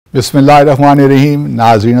बिस्मिल्लाहिर्रहमानिर्रहीम।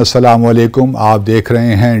 नाज़रीन अस्सलाम वालेकुम। आप देख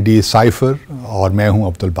रहे हैं डिसाइफर और मैं हूं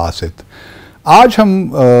अब्दुल बासित। आज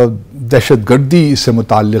हम दहशतगर्दी से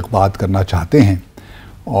मुताल्लिक़ बात करना चाहते हैं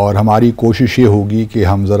और हमारी कोशिश ये होगी कि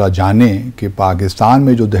हम ज़रा जानें कि पाकिस्तान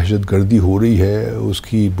में जो दहशतगर्दी हो रही है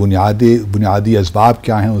उसकी बुनियादी असबाब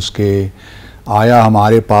क्या हैं, उसके आया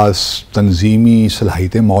हमारे पास तंजीमी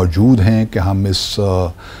सलाहियतें मौजूद हैं कि हम इस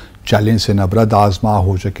चैलेंज से नबरद आज़मा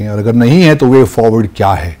हो सकें, और अगर नहीं है तो वे फॉरवर्ड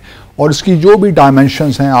क्या है, और इसकी जो भी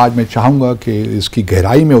डायमेंशंस हैं आज मैं चाहूँगा कि इसकी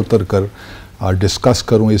गहराई में उतर कर डिस्कस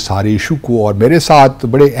करूँ इस सारे इशू को। और मेरे साथ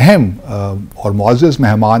बड़े अहम और मुअज़्ज़ज़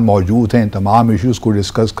मेहमान मौजूद हैं तमाम इश्यूज़ को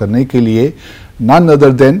डिस्कस करने के लिए, नन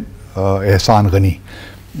अदर देन एहसान गनी।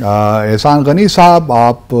 एहसान गनी साहब,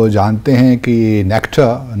 आप जानते हैं कि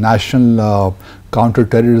NACTA national counter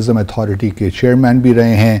terrorism authority के चेयरमैन भी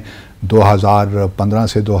रहे हैं 2015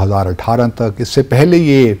 से 2018 तक। इससे पहले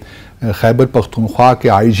ये खैबर पख्तूनख्वा के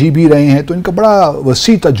आईजी भी रहे हैं, तो इनका बड़ा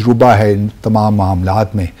वसी तजुर्बा है इन तमाम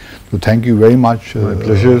मामलात में। तो thank you very much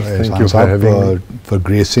for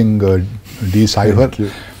gracing decipher.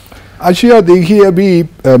 अच्छा, देखिए अभी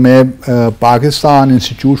मैं Pakistan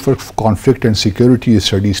institute for conflict and security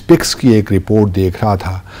studies pics की एक रिपोर्ट देख रहा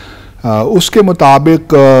था। उसके मुताबिक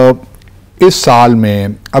इस साल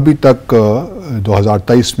में अभी तक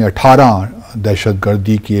 2023 में 18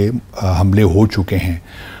 दहशतगर्दी के हमले हो चुके हैं,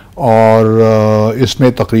 और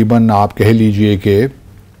इसमें तकरीबन आप कह लीजिए कि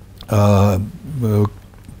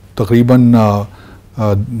तकरीबन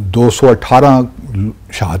 218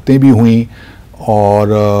 शहादतें भी हुई और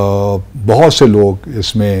बहुत से लोग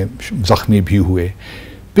इसमें ज़ख्मी भी हुए।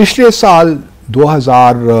 पिछले साल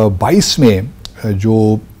 2022 में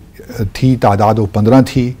जो थी तादाद वो 15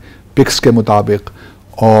 थी पिक्स के मुताबिक,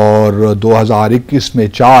 और 2021 में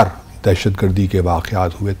 4 दहशतगर्दी के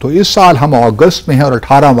वाक़यात हुए। तो इस साल हम अगस्त में हैं और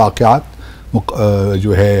 18 वाक़यात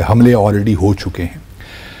जो है हमले ऑलरेडी हो चुके हैं।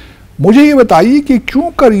 मुझे ये बताइए कि क्यों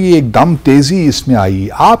कर ये एकदम तेज़ी इसमें आई?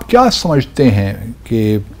 आप क्या समझते हैं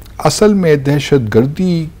कि असल में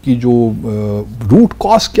दहशतगर्दी की जो रूट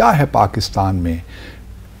कॉज क्या है पाकिस्तान में?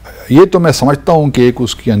 ये तो मैं समझता हूँ कि एक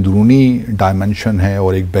उसकी अंदरूनी डायमेंशन है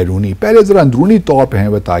और एक बैरूनी। पहले ज़रा अंदरूनी तौर पे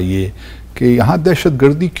हैं बताइए कि यहाँ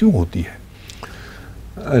दहशतगर्दी क्यों होती है?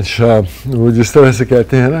 अच्छा, वो जिस तरह से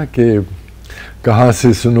कहते हैं ना कि कहाँ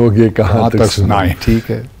से सुनोगे कहाँ तक सुनाएं, ठीक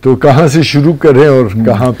है, तो कहाँ से शुरू करें और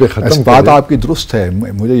कहाँ पे ख़त्म करें। बात आपकी दुरुस्त है।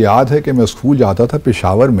 मुझे याद है कि मैं स्कूल जाता था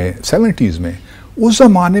पेशावर में 70s में, उस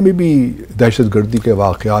ज़माने में भी दहशतगर्दी के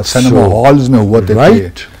वाक़यात सिनेमा हॉल्स में हुआ थे।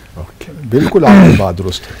 राइट, बिल्कुल आपकी बात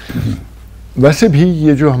दुरुस्त है। वैसे भी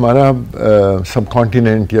ये जो हमारा सब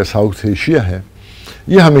कॉन्टिनेंट या साउथ एशिया है,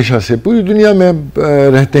 ये हमेशा से पूरी दुनिया में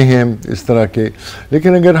रहते हैं इस तरह के,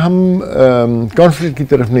 लेकिन अगर हम कॉन्फ्लिक्ट की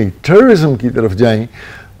तरफ नहीं, टेररिज्म की तरफ जाएं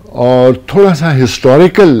और थोड़ा सा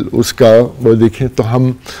हिस्टोरिकल उसका वो देखें, तो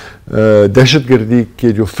हम दहशतगर्दी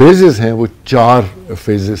के जो फेजेस हैं वो 4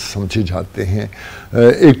 फेजेस समझे जाते हैं।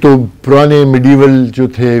 एक तो पुराने मिडीवल जो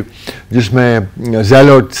थे जिसमें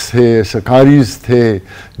ज़ैलोट्स थे, सकारीज थे,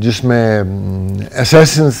 जिसमें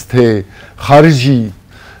असैसिन्स थे, खारिजी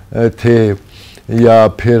थे, या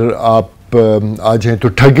फिर आप आ जाएँ तो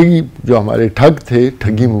ठगी, जो हमारे ठग थे,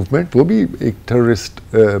 ठगी मूवमेंट, वो भी एक टेररिस्ट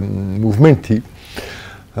मूवमेंट थी।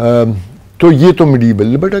 तो ये तो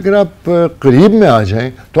मिडीवल। बट अगर आप करीब में आ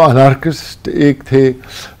जाएं तो अनार्किस्ट एक थे,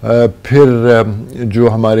 फिर जो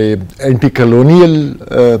हमारे एंटी कॉलोनियल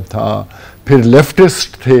था, फिर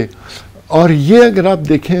लेफ्टिस्ट थे, और ये अगर आप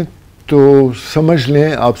देखें तो समझ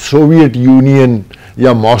लें आप सोवियत यूनियन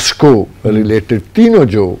या मॉस्को रिलेटेड तीनों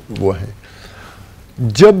जो वो हैं।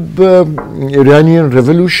 जब ईरानियन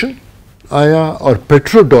रेवोल्यूशन आया और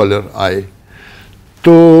पेट्रो डॉलर आए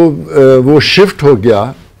तो वो शिफ्ट हो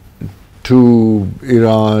गया टू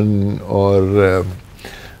ईरान और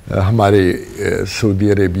हमारे सऊदी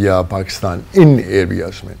अरेबिया, पाकिस्तान, इन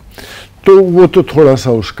एरियाज़ में। तो वो तो थोड़ा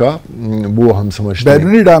सा उसका वो हम समझते हैं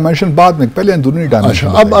बैरूनी डायमेंशन बाद में, पहले अंदरूनी डायमेंशन।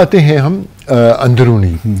 अब आते हैं हम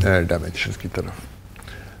अंदरूनी डायमेंशन की तरफ।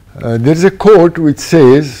 There is a coat which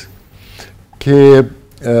says कि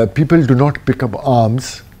people do not pick up arms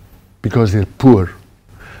because they're poor.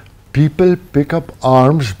 People pick up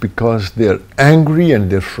arms because they're angry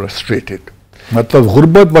and they're frustrated. मतलब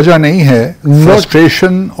गुर्बत वजह नहीं है,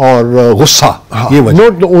 फ्रस्ट्रेशन और गुस्सा, ये वजह।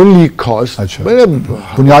 Not the only cause, अच्छा,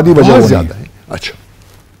 बुनियादी वजह ज़्यादा है। अच्छा,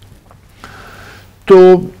 तो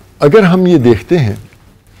अगर हम ये देखते हैं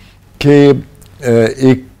कि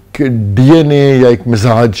एक डीएनए या एक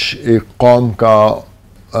मिजाज एक कौम का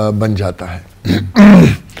बन जाता है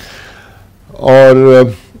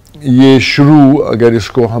और ये शुरू अगर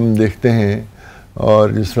इसको हम देखते हैं,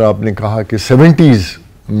 और जिस तरह आपने कहा कि 70s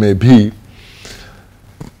में भी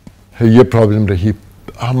یہ پرابلم رہی.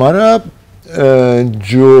 ہمارا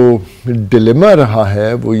جو ڈیلیما رہا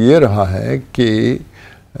ہے وہ یہ رہا ہے کہ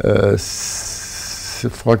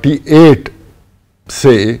 48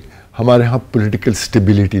 سے ہمارے ہاں پولیٹیکل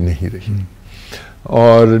سٹیبلٹی نہیں رہی.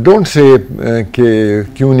 اور ڈونٹ سے کہ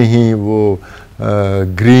کیوں نہیں وہ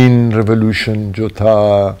گرین ریولوشن جو تھا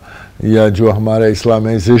یا جو ہمارا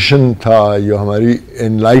اسلامائزیشن تھا یا ہماری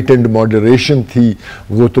انلائٹنڈ ماڈریشن تھی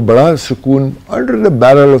وہ تو بڑا سکون انڈر دا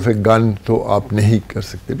بیرل آف اے گن تو آپ نہیں کر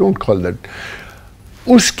سکتے. Don't call that.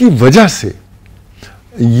 اس کی وجہ سے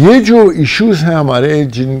یہ جو ایشوز ہیں ہمارے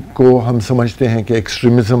جن کو ہم سمجھتے ہیں کہ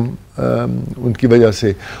ایکسٹریمزم ان کی وجہ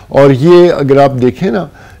سے, اور یہ اگر آپ دیکھیں نا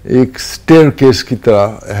ایک سٹیئر کیس کی طرح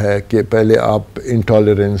ہے کہ پہلے آپ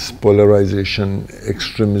intolerance, polarisation,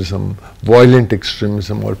 extremism, violent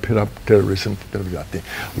extremism اور پھر آپ ٹیررزم کی طرف جاتے ہیں.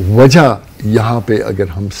 وجہ یہاں پہ اگر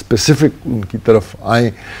ہم اسپیسیفک ان کی طرف آئیں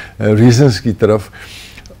ریزنز کی طرف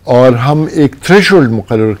اور ہم ایک تھریشولڈ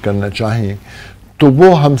مقرر کرنا چاہیں تو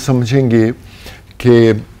وہ ہم سمجھیں گے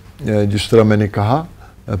کہ جس طرح میں نے کہا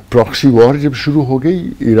پراکسی وار جب شروع ہو گئی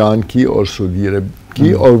ایران کی اور سعودی عرب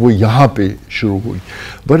کی اور وہ یہاں پہ شروع ہوئی,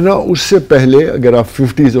 ورنہ اس سے پہلے اگر آپ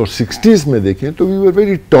 50s اور 60s میں دیکھیں تو وی ور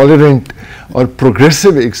ویری ٹالرنٹ اور پروگریسو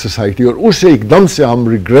ایک سوسائٹی, اور اس سے ایک دم سے ہم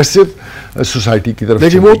ریگریسو سوسائٹی کی طرف.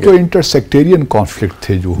 لیکن وہ تو انٹر سیکٹیرین کانفلکٹ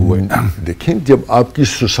تھے جو ہوئے. دیکھیں جب آپ کی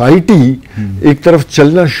سوسائٹی ایک طرف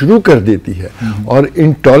چلنا شروع کر دیتی ہے اور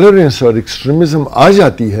انٹالرنس اور ایکسٹریمزم آ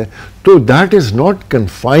جاتی ہے تو that is not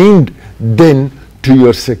confined then to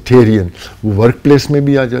your sectarian. وہ ورک پلیس میں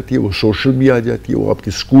بھی آ جاتی ہے, وہ سوشل بھی آ جاتی ہے, وہ آپ کی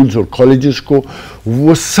اسکولز اور کالجز کو,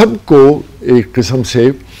 وہ سب کو ایک قسم سے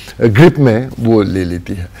گرپ میں وہ لے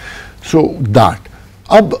لیتی ہے. سو دیٹ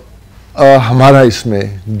اب ہمارا اس میں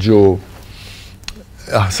جو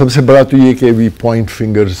سب سے بڑا تو یہ کہ وی point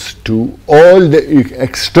fingers to all the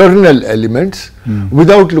external elements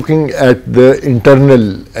without looking at the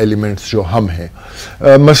internal elements جو ہم ہیں.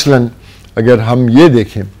 مثلاً اگر ہم یہ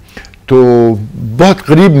دیکھیں تو بہت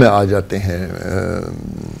قریب میں آ جاتے ہیں,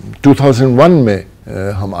 2001 میں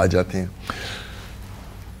ہم آ جاتے ہیں,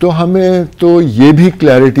 تو ہمیں تو یہ بھی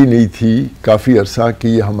کلیئرٹی نہیں تھی کافی عرصہ کہ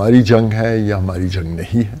یہ ہماری جنگ ہے یا ہماری جنگ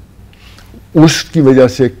نہیں ہے. اس کی وجہ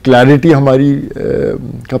سے کلیئرٹی ہماری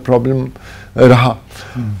کا پرابلم رہا.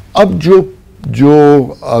 اب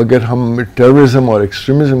جو اگر ہم ٹیررزم اور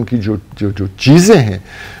ایکسٹریمزم کی جو چیزیں ہیں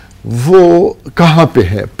وہ کہاں پہ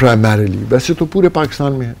ہے پرائمریلی, ویسے تو پورے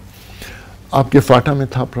پاکستان میں ہے. آپ کے فاٹا میں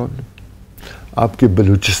تھا پرابلم, آپ کے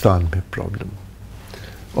بلوچستان میں پرابلم,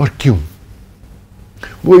 اور کیوں؟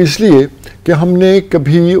 وہ اس لیے کہ ہم نے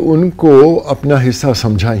کبھی ان کو اپنا حصہ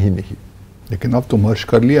سمجھا ہی نہیں. لیکن اب تو مرج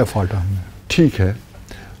کر لیا فاٹا ہم نے. ٹھیک ہے,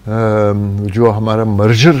 جو ہمارا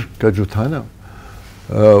مرجر کا جو تھا نا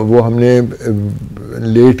وہ ہم نے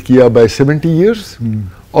لیٹ کیا بائی 70 ایئرس,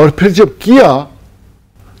 اور پھر جب کیا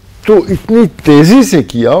تو اتنی تیزی سے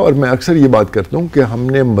کیا, اور میں اکثر یہ بات کرتا ہوں کہ ہم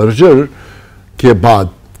نے مرجر کے بعد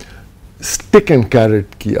سٹک اینڈ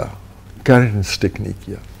کیرٹ کیا, کیرٹ اینڈ سٹک نہیں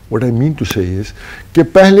کیا. واٹ آئی مین ٹو سے از کہ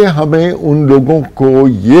پہلے ہمیں ان لوگوں کو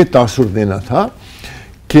یہ تاثر دینا تھا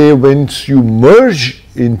کہ once you merge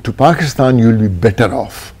into Pakistan you will be better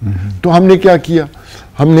of. تو ہم نے کیا کیا,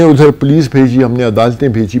 ہم نے ادھر پولیس بھیجی, ہم نے عدالتیں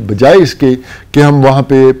بھیجی, بجائے اس کے کہ ہم وہاں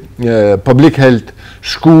پہ پبلک ہیلتھ,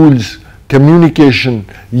 اسکولز, کمیونیکیشن,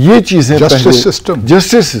 یہ چیزیں,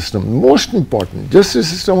 justice system most important, justice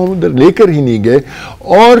system ہم ادھر لے کر ہی نہیں گئے,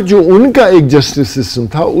 اور جو ان کا ایک جسٹس سسٹم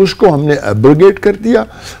تھا اس کو ہم نے ایبروگیٹ کر دیا,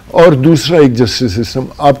 اور دوسرا ایک جسٹس سسٹم.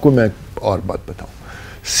 آپ کو میں اور بات بتاؤں,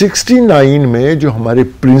 69 میں جو ہمارے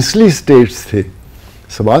پرنسلی اسٹیٹس تھے,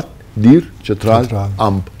 سوات, دیر, چترال,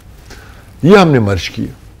 امب, یہ ہم نے مرج کیا,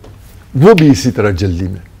 وہ بھی اسی طرح جلدی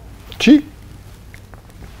میں. ٹھیک,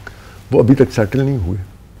 وہ ابھی تک سیٹل نہیں ہوئے.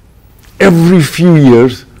 ایوری فیو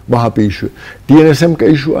ایئرز وہاں پہ issue, T N S M کا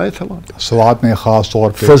ایشو آیا تھا, وہاں سوات میں خاص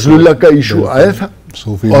طور پہ فضل اللہ کا ایشو آیا تھا,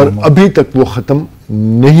 اور ابھی تک وہ ختم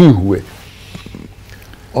نہیں ہوئے.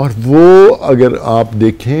 اور وہ اگر آپ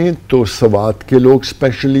دیکھیں تو سوات کے لوگ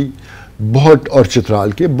اسپیشلی بہت, اور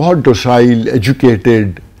چترال کے بہت ڈوسائل,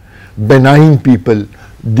 ایجوکیٹڈ, بینائن پیپل.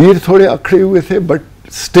 دیر تھوڑے اکھڑے ہوئے تھے بٹ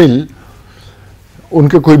اسٹل ان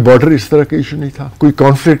کے کوئی بارڈر اس طرح کا ایشو نہیں تھا, کوئی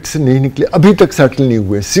کانفلکٹ سے نہیں نکلے, ابھی تک سیٹل نہیں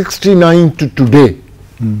ہوئے 69 ٹو ٹوڈے.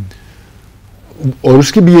 اور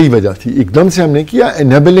اس کی بھی یہی وجہ تھی, ایک دم سے ہم نے کیا,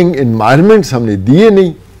 انیبلنگ انوائرمنٹس ہم نے دیے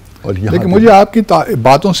نہیں. اور لیکن مجھے آپ کی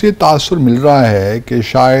باتوں سے یہ تاثر مل رہا ہے کہ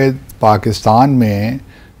شاید پاکستان میں,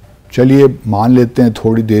 چلیے مان لیتے ہیں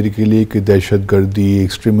تھوڑی دیر کے لیے کہ دہشت گردی,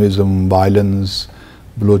 ایکسٹریمزم, وائلنس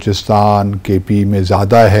بلوچستان, کے پی میں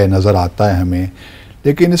زیادہ ہے, نظر آتا ہے ہمیں,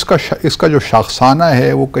 لیکن اس کا جو شاخسانہ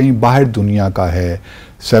ہے وہ کہیں باہر دنیا کا ہے.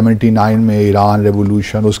 79 میں ایران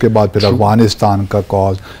ریولوشن، اس کے بعد پھر افغانستان کا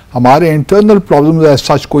کاز. ہمارے انٹرنل پرابلمز ایز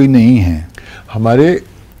سچ کوئی نہیں ہیں. ہمارے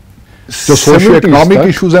جو سوشل اکنامک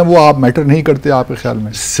ایشوز ہیں وہ آپ میٹر نہیں کرتے آپ کے خیال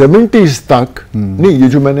میں؟ 70s تک نہیں. یہ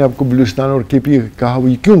جو میں نے آپ کو بلوچستان اور کے پی کہا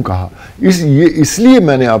وہ کیوں کہا، اس لیے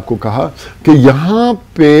میں نے آپ کو کہا کہ یہاں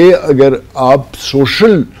پہ اگر آپ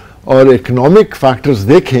سوشل اور اکنامک فیکٹرز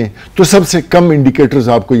دیکھیں تو سب سے کم انڈیکیٹرز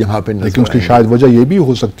آپ کو یہاں پہ نظر آئیں گے. لیکن اس کی شاید وجہ یہ بھی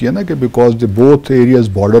ہو سکتی ہے نا کہ because the both areas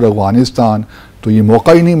border Afghanistan, تو یہ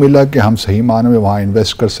موقع ہی نہیں ملا کہ ہم صحیح معنی میں وہاں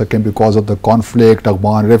انویسٹ کر سکیں because of the conflict,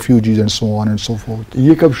 Afghan refugees and so on and so forth.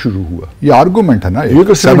 یہ کب شروع ہوا؟ یہ آرگومنٹ ہے نا. یہ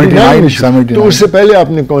تو 79. تو اس سے پہلے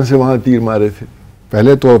آپ نے کون سے وہاں تیر مارے تھے؟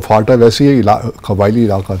 پہلے تو فاٹا ویسے ہی قبائلی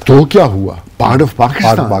علاقہ تھا. تو کیا ہوا؟ پارٹ آف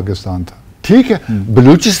پاکستان تھا. ٹھیک ہے.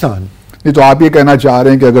 بلوچستان نہیں تو آپ یہ کہنا چاہ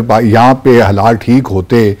رہے ہیں کہ اگر یہاں پہ حالات ٹھیک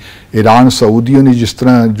ہوتے، ایران سعودیوں نے جس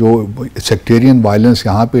طرح جو سیکٹیرین وائلنس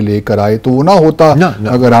یہاں پہ لے کر آئے تو وہ نہ ہوتا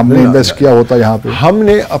اگر ہم نے انویسٹ کیا ہوتا یہاں پہ. ہم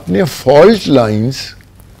نے اپنے فالٹ لائنز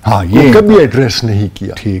یہ کبھی ایڈریس نہیں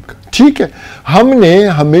کیا. ٹھیک ہے. ہم نے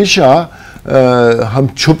ہمیشہ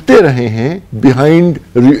ہم چھپتے رہے ہیں بیہائنڈ.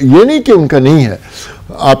 یہ نہیں کہ ان کا نہیں ہے.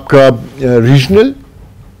 آپ کا ریجنل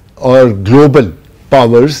اور گلوبل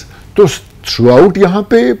پاورز تو تھرو آؤٹ یہاں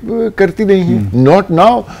پہ کرتی نہیں ہیں. Not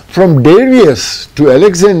now. From ڈیریس to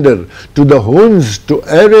Alexander to the ہونز to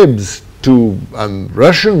Arabs to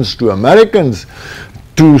رشنز to Americans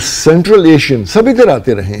to central Asian سب ادھر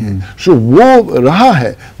آتے رہے ہیں. سو وہ رہا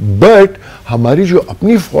ہے. بٹ ہماری جو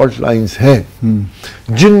اپنی فالٹ لائنز ہیں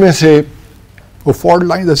جن میں سے وہ فالٹ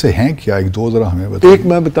لائنز ایسے ہیں کیا؟ ایک دو ذرا ہمیں بتائیں. ایک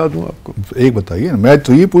میں بتا دوں آپ کو. ایک بتائیے. میں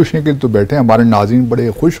تو یہ پوچھنے کے لیے تو بیٹھے ہیں، ہمارے ناظرین بڑے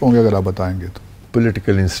خوش ہوں گے اگر آپ بتائیں گے تو.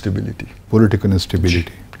 Political instability. پولیٹیکل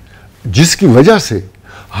انسٹیبلٹی جس کی وجہ سے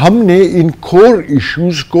ہم نے ان کور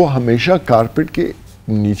ایشوز کو ہمیشہ کارپیٹ کے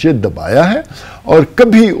نیچے دبایا ہے اور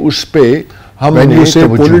کبھی اس پہ ہم نے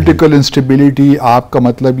پولیٹیکل انسٹیبلٹی. آپ کا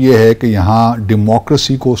مطلب یہ ہے کہ یہاں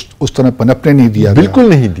ڈیموکریسی کو اس طرح پنپنے نہیں دیا؟ بالکل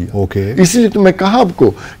نہیں دیا. اوکے. اس لیے تو میں کہا آپ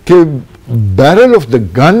کو کہ بیرل آف دا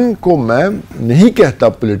گن کو میں نہیں کہتا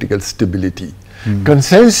پولیٹیکل اسٹیبلٹی.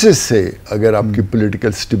 کنسنسس سے اگر آپ کی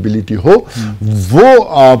پولیٹیکل سٹیبلٹی ہو وہ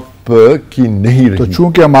آپ کی نہیں رہی. تو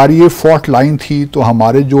چونکہ ہماری یہ فالٹ لائن تھی تو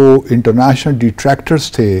ہمارے جو انٹرنیشنل ڈیٹریکٹرز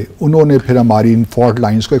تھے انہوں نے پھر ہماری ان فالٹ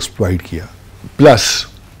لائنز کو ایکسپلائٹ کیا. پلس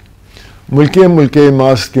ملک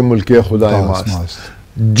ماست کے ملک خدا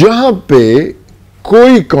ماست جہاں پہ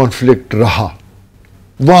کوئی کانفلکٹ رہا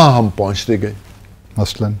وہاں ہم پہنچتے گئے.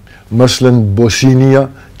 مثلاً بوسنیا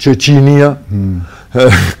چچینیا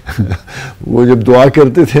وہ جب دعا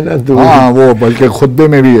کرتے تھے نا تو وہ بلکہ خطبے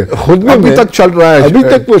میں بھی ہے. خطبے ابھی تک چل رہا ہے. ابھی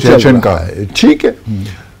تک وہ چل رہا ہے. ٹھیک ہے.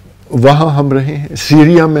 وہاں ہم رہے ہیں.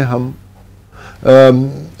 سیریا میں ہم،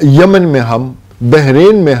 یمن میں ہم،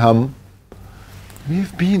 بحرین میں ہم.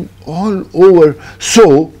 we've been all over. So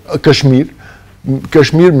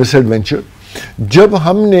Kashmir miss adventure جب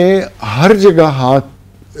ہم نے ہر جگہ ہاتھ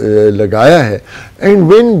لگایا ہے.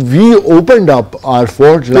 And when we opened up our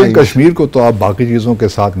fault line. Kashmir کو تو آپ باقی چیزوں کے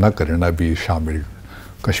ساتھ نہ کریں نا بھی شامل.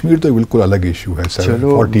 کشمیر تو بالکل الگ ایشو ہے.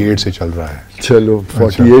 48 سے چل رہا ہے. چلو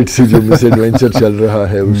 48 سے جو مس ایڈونچر چل رہا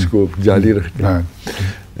ہے اس کو جاری رکھتے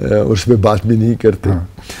ہیں، اس پہ بات بھی نہیں کرتے.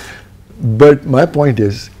 بٹ مائی پوائنٹ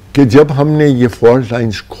از کہ جب ہم نے یہ فالٹ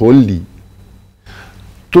لائنز کھول لی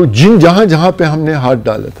تو جہاں پہ ہم نے ہاتھ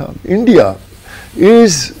ڈالا تھا. انڈیا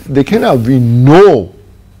از دیکھیں نا، وی نو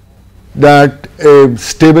that a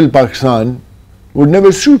stable Pakistan would never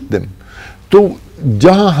suit them. تو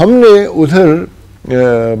جہاں ہم نے ادھر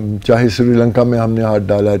چاہے سری لنکا میں ہم نے ہاتھ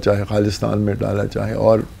ڈالا، چاہے خالستان میں ڈالا، چاہے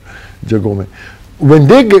اور جگہوں میں،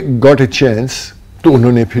 when they got a chance تو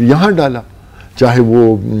انہوں نے پھر یہاں ڈالا. چاہے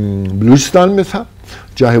وہ بلوچستان میں تھا،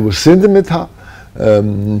 چاہے وہ سندھ میں تھا،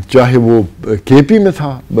 چاہے وہ کے پی میں تھا،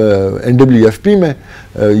 NWFP میں.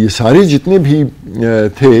 یہ سارے جتنے بھی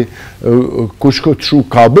تھے کچھ کو تھرو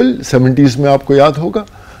کابل 70s میں آپ کو یاد ہوگا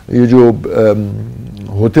یہ جو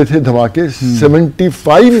ہوتے تھے دھماکے.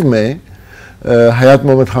 75 میں حیات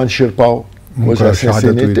محمد خان شیرپاؤ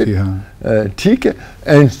ٹھیک ہے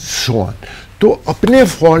اینڈ سو آن. تو اپنے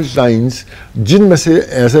فالٹ لائنز جن میں سے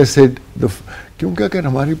ایز اے سیڈ کیونکہ اگر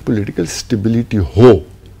ہماری پولیٹیکل سٹیبلٹی ہو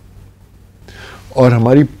اور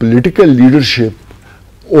ہماری پولیٹیکل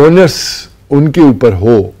لیڈرشپ اونرس ان کے اوپر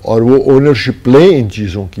ہو اور وہ اونرشپ لیں ان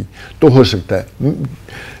چیزوں کی تو ہو سکتا ہے.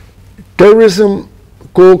 ٹیررزم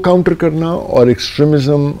کو کاؤنٹر کرنا اور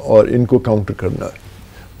ایکسٹریمزم اور ان کو کاؤنٹر کرنا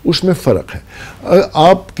اس میں فرق ہے.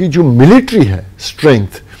 آپ کی جو ملٹری ہے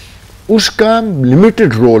اسٹرینتھ اس کا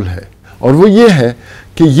لمیٹڈ رول ہے اور وہ یہ ہے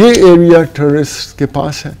کہ یہ ایریا ٹیررسٹ کے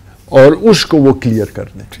پاس ہے اور اس کو وہ کلیئر کر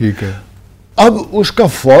دیں. ٹھیک ہے. اب اس کا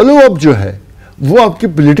فالو اپ جو ہے وہ آپ کی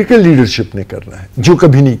پولیٹیکل لیڈرشپ نے کرنا ہے جو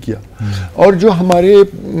کبھی نہیں کیا. اور جو ہمارے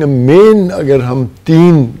مین اگر ہم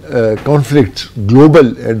 3 conflicts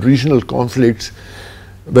global and regional conflicts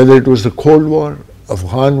whether it was the Cold War,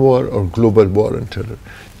 Afghan War or Global War on Terror,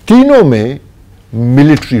 تینوں میں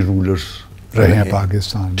ملٹری رولرز رہے ہیں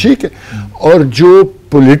پاکستان. ٹھیک ہے. اور جو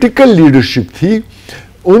پولیٹیکل لیڈرشپ تھی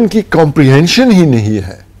ان کی کمپریہنشن ہی نہیں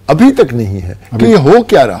ہے, ابھی تک نہیں ہے کہ یہ ہو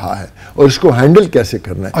کیا رہا ہے اور اس کو ہینڈل کیسے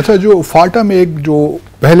کرنا ہے. اچھا, جو فاٹا میں ایک جو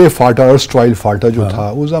پہلے فاٹا ارسٹوائل فاٹا جو تھا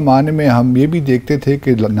اس زمانے میں ہم یہ بھی دیکھتے تھے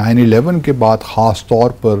کہ 9/11 کے بعد خاص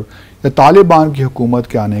طور پر یا طالبان کی حکومت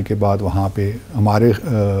کے آنے کے بعد وہاں پہ ہمارے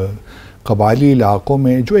قبائلی علاقوں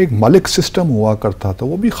میں جو ایک ملک سسٹم ہوا کرتا تھا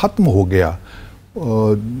وہ بھی ختم ہو گیا.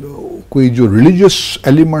 کوئی جو ریلیجس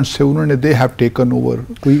ایلیمنٹس تھے انہوں نے دے ہیو ٹیکن اوور.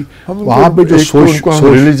 کوئی وہاں پہ جو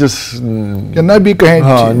ریلیجس نہ بھی کہیں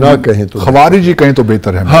نہ کہیں تو خوارجی کہیں تو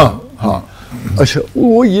بہتر ہے. ہاں ہاں. اچھا,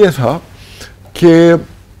 وہ یہ تھا کہ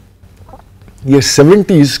یہ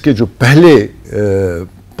 70s کے جو پہلے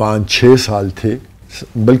 5-6 سال تھے,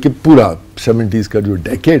 بلکہ پورا 70s کا جو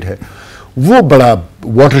ڈیکیڈ ہے وہ بڑا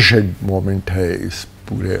واٹر شیڈ مومنٹ ہے اس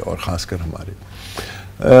پورے, اور خاص کر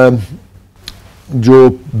ہمارے جو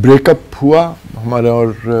بریک اپ ہوا ہمارا اور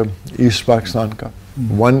ایسٹ پاکستان کا,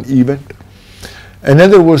 one event.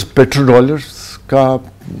 another was petro dollars کا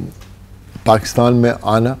پاکستان میں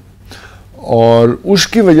آنا, اور اس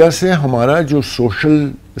کی وجہ سے ہمارا جو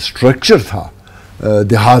سوشل اسٹرکچر تھا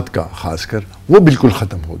دیہات کا خاص کر وہ بالکل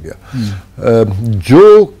ختم ہو گیا.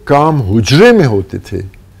 جو کام حجرے میں ہوتے تھے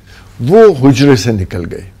وہ حجرے سے نکل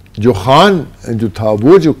گئے, جو خان جو تھا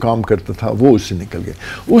وہ جو کام کرتا تھا وہ اس سے نکل گئے.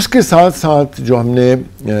 اس کے ساتھ ساتھ جو ہم نے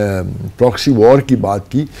پراکسی وار کی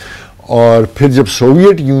بات کی, اور پھر جب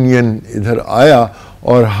سوویت یونین ادھر آیا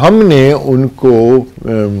اور ہم نے ان کو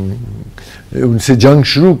ان سے جنگ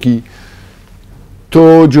شروع کی,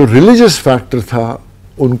 تو جو ریلیجس فیکٹر تھا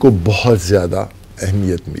ان کو بہت زیادہ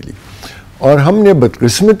اہمیت ملی, اور ہم نے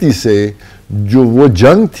بدقسمتی سے جو وہ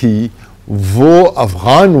جنگ تھی وہ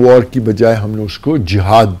افغان وار کی بجائے ہم نے اس کو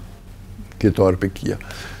جہاد کے طور پہ کیا,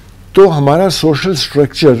 تو ہمارا سوشل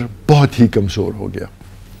سٹرکچر بہت ہی کمزور ہو گیا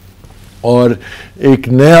اور ایک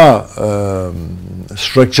نیا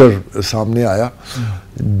سٹرکچر سامنے آیا,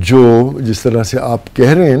 جو جس طرح سے آپ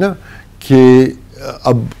کہہ رہے ہیں نا کہ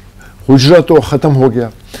اب حجرہ تو ختم ہو گیا,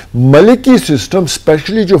 ملکی سسٹم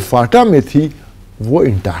اسپیشلی جو فاٹا میں تھی وہ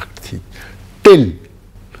انٹیکٹ تھی ٹل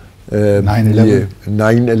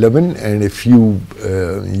 9/11 and a few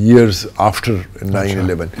years after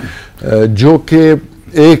 9/11, جو کہ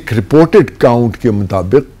ایک رپورٹڈ کاؤنٹ کے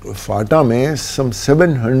مطابق فاٹا میں some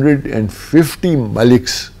 750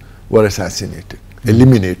 milks were assassinated,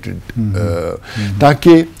 eliminated.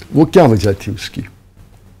 تاکہ وہ کیا وجہ تھی اس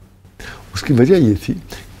کی وجہ یہ تھی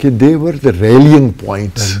کہ they were the rallying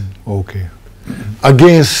points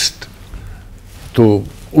against, تو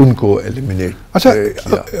ان کو ایلیمینیٹ. اچھا,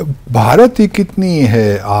 بھارت ہی کتنی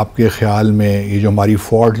ہے آپ کے خیال میں یہ جو ہماری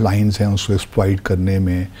فالٹ لائنز ہیں اس کو ایکسپلائٹ کرنے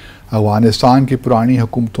میں؟ افغانستان کی پرانی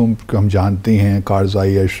حکومتوں کو ہم جانتے ہیں,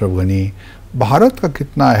 کارزائی, اشرف غنی, بھارت کا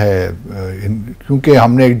کتنا ہے؟ کیونکہ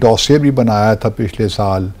ہم نے ایک ڈوسیئر بھی بنایا تھا پچھلے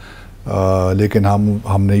سال, لیکن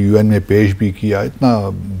ہم نے UN میں پیش بھی کیا, اتنا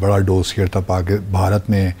بڑا ڈوسیئر تھا بھارت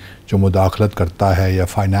میں جو مداخلت کرتا ہے یا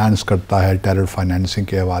فائنانس کرتا ہے ٹیرر فائنانسنگ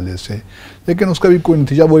کے حوالے سے, لیکن اس کا بھی کوئی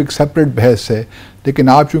نتیجہ, وہ ایک سیپریٹ بحث ہے. لیکن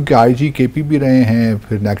آپ چونکہ IGKP بھی رہے ہیں,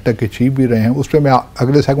 پھر نیکٹا کے چیف بھی رہے ہیں, اس پہ میں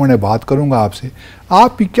اگلے سیگمنٹ میں بات کروں گا آپ سے.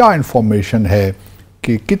 آپ کی کیا انفارمیشن ہے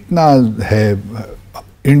کہ کتنا ہے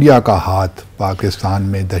انڈیا کا ہاتھ پاکستان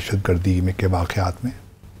میں دہشت گردی میں کے واقعات میں؟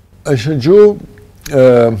 اچھا, جو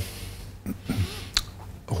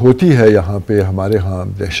ہوتی ہے یہاں پہ ہمارے ہاں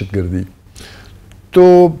دہشت گردی,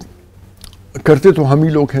 تو کرتے تو ہم ہی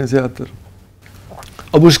لوگ ہیں زیادہ تر.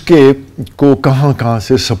 اب اس کے کو کہاں کہاں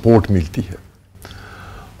سے سپورٹ ملتی ہے,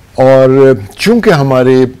 اور چونکہ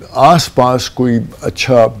ہمارے آس پاس کوئی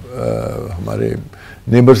اچھا ہمارے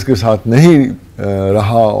نیبرز کے ساتھ نہیں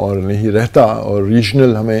رہا اور نہیں رہتا, اور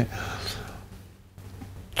ریجنل ہمیں,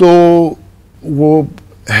 تو وہ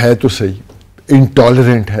ہے تو صحیح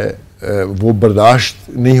انٹالرنٹ ہے, وہ برداشت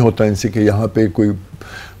نہیں ہوتا ان سے کہ یہاں پہ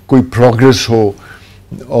کوئی پروگریس ہو,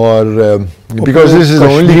 اور بیکاز دس از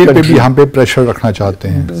اونلی پہ بھی ہم پہ پریشر رکھنا چاہتے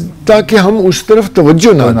ہیں تاکہ ہم اس طرف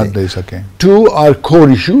توجہ نہ دے سکیں to are cover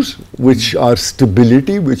issues which are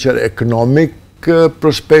stability, which are economic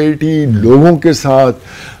prosperity, لوگوں کے ساتھ.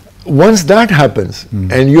 once that happens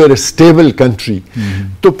and you are a stable country,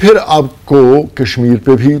 تو پھر آپ کو کشمیر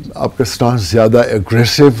پہ بھی آپ کا سٹانس زیادہ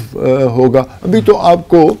اگریسو ہوگا. ابھی تو آپ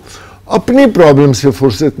کو اپنی پرابلم سے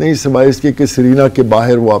فرصت نہیں, سوائے اس کے کہ سرینا کے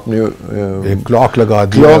باہر وہ آپ نے کلاک لگا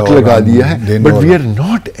دیا ہے, but we are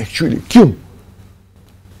not actually.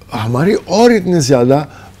 ہماری اور اتنے زیادہ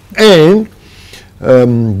اینڈ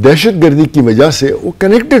دہشت گردی کی وجہ سے وہ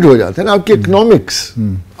کنیکٹڈ ہو جاتے ہیں نا. آپ کی economics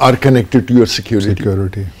are connected to your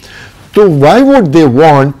security. تو وائی وڈ دے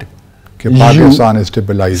وانٹ کہ پاکستان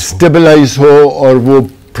اسٹیبلائز ہو اور وہ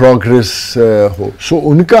پروگریس ہو. سو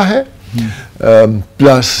ان کا ہے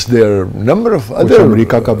plus there number of other.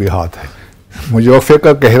 امریکہ کا بھی ہاتھ ہے. مجھے وقفے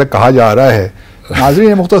کا کہا جا رہا ہے.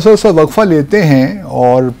 ناظرین مختصر سا وقفہ لیتے ہیں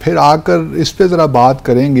اور پھر آ کر اس پہ ذرا بات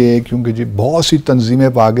کریں گے, کیونکہ جی بہت سی تنظیمیں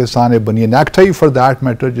پاکستان میں بنی ہیں, نیکٹائی فار دیٹ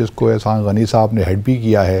میٹر جس کو احسان غنی صاحب نے ہیڈ بھی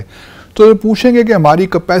کیا ہے. تو پوچھیں گے کہ ہماری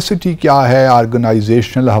کیپیسٹی کیا ہے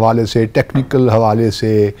آرگنائزیشنل حوالے سے, ٹیکنیکل حوالے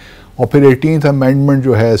سے, اور پھر 18th امینڈمنٹ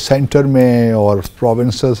جو ہے سینٹر میں اور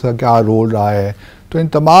پروونسز کا کیا رول رہا ہے. تو ان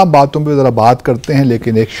تمام باتوں پہ ذرا بات کرتے ہیں,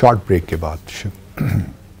 لیکن ایک شارٹ بریک کے بعد.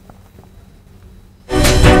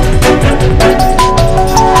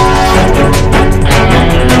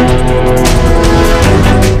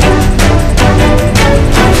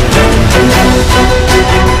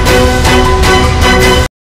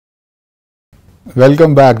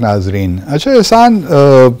 ویلکم بیک ناظرین. اچھا احسان,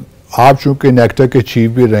 آپ چونکہ نیکٹا کے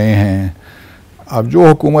چیف بھی رہے ہیں, اب جو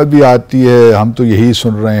حکومت بھی آتی ہے ہم تو یہی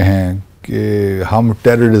سن رہے ہیں کہ ہم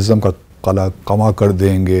ٹیررزم کا قلعہ کما کر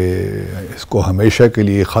دیں گے, اس کو ہمیشہ کے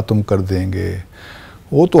لیے ختم کر دیں گے.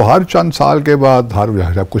 وہ تو ہر چند سال کے بعد,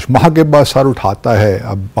 ہر کچھ ماہ کے بعد سر اٹھاتا ہے.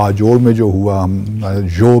 اب باجوڑ میں جو ہوا,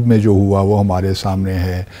 جوب میں جو ہوا وہ ہمارے سامنے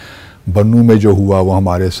ہے, بنو میں جو ہوا وہ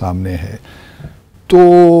ہمارے سامنے ہے. تو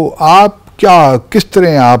آپ کس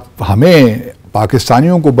طرح آپ ہمیں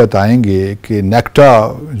پاکستانیوں کو بتائیں گے کہ نیکٹا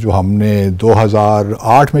جو ہم نے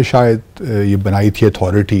 2008 میں شاید یہ بنائی تھی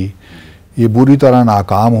اتھارٹی, یہ بری طرح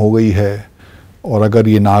ناکام ہو گئی ہے, اور اگر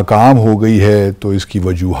یہ ناکام ہو گئی ہے تو اس کی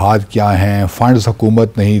وجوہات کیا ہیں؟ فنڈز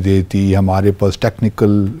حکومت نہیں دیتی, ہمارے پاس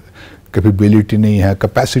ٹیکنیکل کیپیبلٹی نہیں ہے,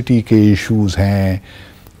 کیپیسٹی کے ایشوز ہیں,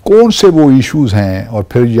 کون سے وہ ایشوز ہیں؟ اور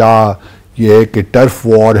پھر یا یہ ہے کہ ٹرف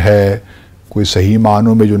وار ہے, کوئی صحیح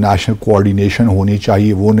معنوں میں جو نیشنل کوآرڈینیشن ہونی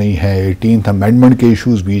چاہیے وہ نہیں ہے, 18th امینڈمنٹ کے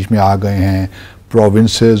ایشوز بیچ میں آ گئے ہیں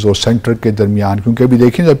پروونسز اور سینٹر کے درمیان. کیونکہ ابھی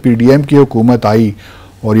دیکھیں جب پی ڈی ایم کی حکومت آئی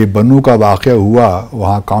اور یہ بنو کا واقعہ ہوا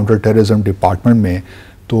وہاں کاؤنٹر ٹیررزم ڈپارٹمنٹ میں,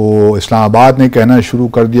 تو اسلام آباد نے کہنا شروع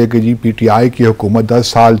کر دیا کہ جی پی ٹی آئی کی حکومت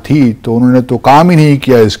 10 سال تھی تو انہوں نے تو کام ہی نہیں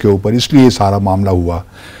کیا اس کے اوپر, اس لیے یہ سارا معاملہ ہوا.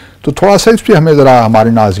 تو تھوڑا سا اس پہ ہمیں ذرا ہمارے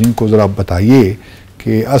ناظرین کو ذرا بتائیے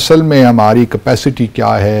کہ اصل میں ہماری کیپیسٹی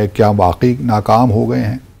کیا ہے, کیا واقعی ناکام ہو گئے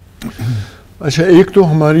ہیں؟ اچھا, ایک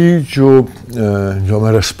تو ہماری جو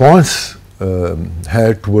ہمارا رسپانس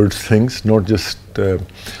ہے towards things, not just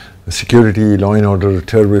security, law and order,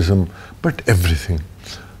 terrorism, but every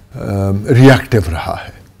thing reactive رہا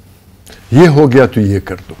ہے. یہ ہو گیا تو یہ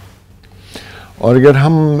کر دو. اور اگر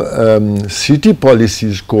ہم سٹی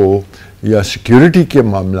پالیسیز کو یا سیکورٹی کے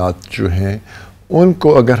معاملات جو ہیں ان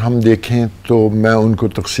کو اگر ہم دیکھیں تو میں ان کو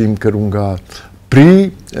تقسیم کروں گا پری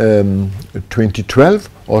 2012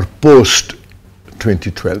 اور پوسٹ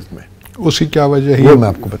 2012 میں. اس کی کیا وجہ ہے؟ وہ میں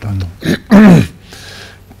آپ کو بتاتا ہوں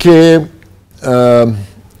کہ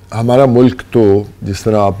ہمارا ملک تو جس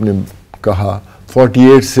طرح آپ نے کہا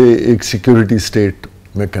 48 سے ایک سیکورٹی اسٹیٹ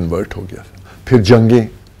میں کنورٹ ہو گیا, پھر جنگیں,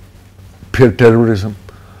 پھر ٹیررزم,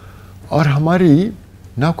 اور ہماری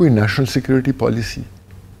نہ کوئی نیشنل سیکورٹی پالیسی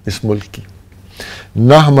اس ملک کی,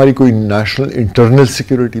 نہ ہماری کوئی نیشنل انٹرنل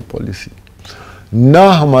سیکورٹی پالیسی, نہ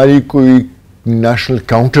ہماری کوئی نیشنل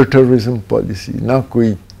کاؤنٹر ٹیررزم پالیسی, نہ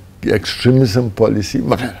کوئی ایکسٹریمزم پالیسی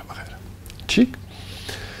وغیرہ وغیرہ. ٹھیک,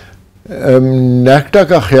 نیکٹا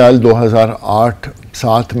کا خیال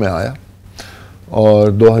 2008-7 میں آیا اور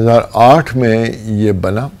 2008 میں یہ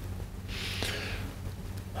بنا,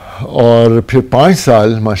 اور پھر 5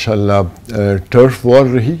 سال ماشاءاللہ ٹرف وار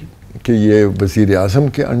رہی کہ یہ وزیر اعظم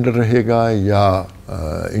کے انڈر رہے گا یا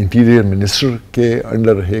انٹیریئر منسٹر کے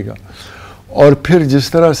انڈر رہے گا. اور پھر جس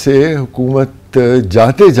طرح سے حکومت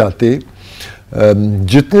جاتے جاتے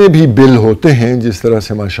جتنے بھی بل ہوتے ہیں, جس طرح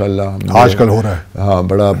سے ماشاءاللہ آج کل ہو رہا ہے, ہاں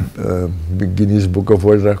بڑا Guinness book of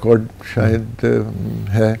world record شاید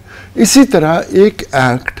ہے, اسی طرح ایک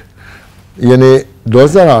ایکٹ یعنی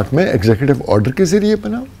 2008 میں ایگزیکٹو آرڈر کے ذریعے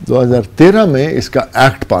بنا, 2013 میں اس کا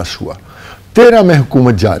ایکٹ پاس ہوا, 13 میں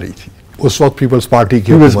حکومت جا رہی تھی, اس وقت پیپلز پارٹی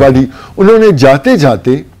کی پیپلز پارٹی, انہوں نے جاتے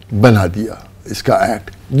جاتے بنا دیا اس کا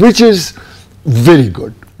act, which is very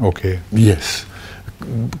good. Okay, yes,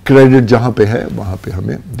 credit جہاں پہ ہے وہاں پہ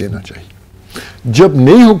ہمیں دینا چاہیے. جب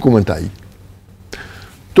نئی حکومت آئی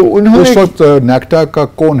تو انہوں نے, اس وقت نیکٹا کا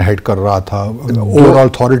کون ہیڈ کر رہا تھا, اوور آل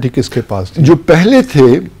اتھارٹی کس کے پاس تھی؟ جو پہلے تھے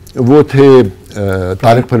وہ تھے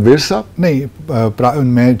طارق پرویز صاحب. نہیں,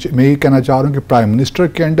 میں یہ کہنا چاہ رہا ہوں کہ پرائم منسٹر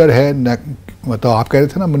کے انڈر ہے مطلب آپ کہہ رہے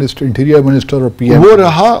تھے نا منسٹر انٹیریئر منسٹر اور پی ایم وہ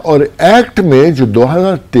رہا. اور ایکٹ میں جو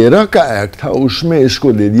 2013 کا ایکٹ تھا اس میں اس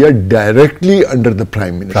کو دے دیا directly under the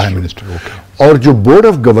prime minister. اور جو بورڈ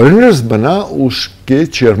آف گورنرز بنا اس کے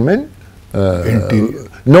چیئرمین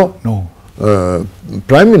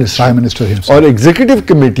پرائم منسٹر اور ایگزیکٹو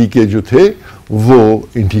کمیٹی کے جو تھے وہ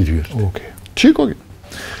انٹیریئر. ٹھیک ہو گیا.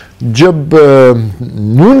 جب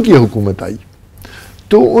نون کی حکومت آئی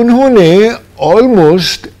تو انہوں نے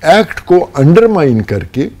آلموسٹ ایکٹ کو انڈرمائن کر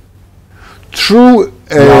کے تھرو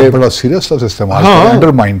بڑا سیریس لفظ استعمال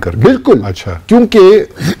انڈرمائن کر کے. بالکل. اچھا. کیونکہ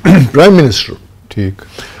پرائم منسٹر ٹھیک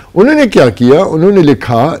انہوں نے کیا کیا, انہوں نے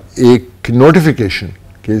لکھا ایک نوٹیفیکیشن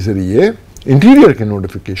کے ذریعے, انٹیریئر کے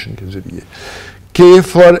نوٹیفیکیشن کے ذریعے, کہ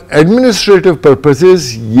فار ایڈمنسٹریٹو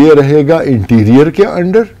پرپزز یہ رہے گا انٹیریئر کے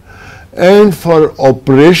under, and for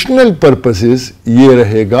operational purposes یہ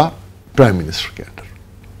رہے گا پرائم منسٹر کے انڈر.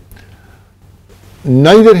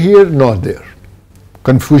 نائدر ہیئر نار دیئر.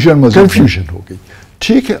 کنفیوژن ہو گئی.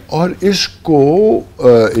 ٹھیک ہے. اور اس کو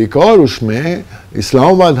ایک اور اس میں اسلام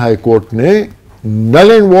آباد ہائی کورٹ نے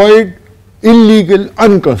null and wide illegal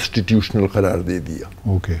unconstitutional قرار دے دیا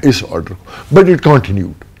اس آرڈر کو. But it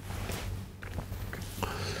continued.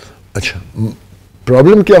 اچھا,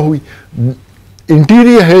 پرابلم کیا ہوئی؟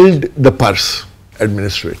 انٹیریئر ہیلڈ دا پرس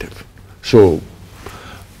ایڈمنسٹریٹو. سو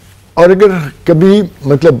اور اگر کبھی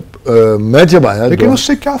مطلب میں جب آیا, لیکن اس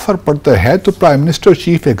سے کیا فرق پڑتا ہے؟ تو پرائم منسٹر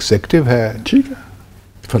چیف ایگزیکٹو ہے. ٹھیک ہے,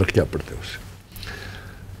 فرق کیا پڑتا ہے اس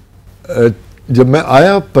سے؟ جب میں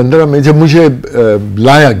آیا 15 میں, جب مجھے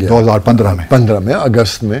لایا گیا 2015 میں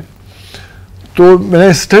اگست میں, تو میں نے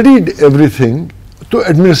اسٹڈیڈ ایوری تھنگ. تو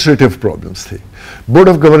ایڈمنسٹریٹو پرابلمس تھے. بورڈ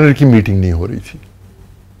آف گورنر کی میٹنگ نہیں ہو رہی تھی,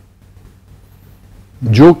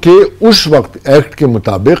 جو کہ اس وقت ایکٹ کے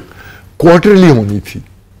مطابق کوارٹرلی ہونی تھی.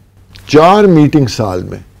 4 میٹنگ سال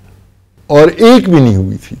میں اور ایک بھی نہیں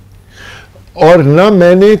ہوئی تھی. اور نہ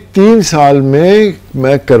میں نے 3 سال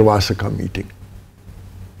میں کروا سکا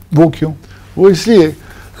میٹنگ. وہ کیوں؟ وہ اس لیے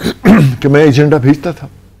کہ میں ایجنڈا بھیجتا تھا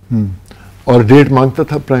اور ڈیٹ مانگتا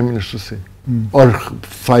تھا پرائم منسٹر سے, اور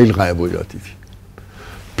فائل غائب ہو جاتی تھی.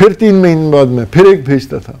 پھر 3 مہینے بعد میں پھر ایک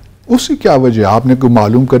بھیجتا تھا. اس سے کیا وجہ؟ آپ نے کوئی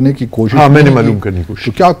معلوم کرنے کی کوشش؟ ہاں, میں نے معلوم کرنے کی کوشش.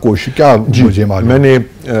 کیا کوشش؟ کیا مجھے معلوم؟ میں نے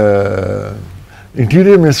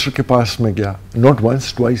انٹیریئر منسٹر کے پاس میں گیا, ناٹ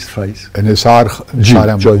ونس ٹوائس تھرائس.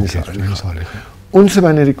 ان سے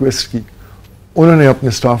میں نے ریکویسٹ کی. انہوں نے اپنے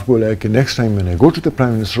سٹاف کو بلایا کہ نیکسٹ ٹائم میں نے go to the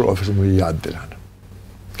prime minister office, مجھے یاد دلانا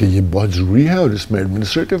کہ یہ بہت ضروری ہے اور اس میں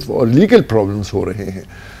ایڈمنسٹریٹو اور لیگل پرابلمس ہو رہے ہیں.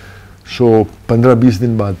 سو 15-20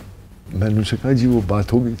 دن بعد میں نے ان سے کہا جی وہ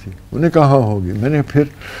بات ہو گئی تھی. انہوں نے کہا ہاں ہوگی. میں نے پھر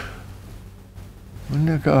انہوں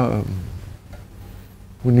نے کہا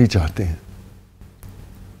وہ نہیں چاہتے ہیں.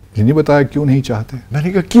 نہیں بتایا کیوں نہیں چاہتے؟ میں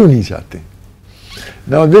نے کہا کیوں نہیں چاہتے؟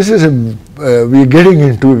 Now this is we are getting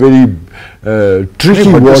into very tricky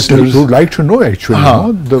waters. You would like to know actually.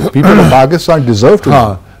 No? The people of Pakistan deserve to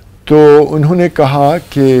know. تو انہوں نے کہا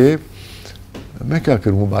کہ میں کیا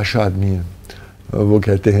کروں, بادشاہ آدمی ہیں. وہ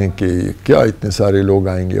کہتے ہیں کہ کیا اتنے سارے لوگ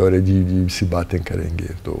آئیں گے اور عجیب عجیب سی باتیں کریں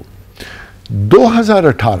گے. تو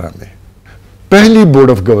 2018 میں پہلی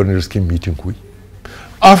بورڈ آف گورنرز کی میٹنگ ہوئی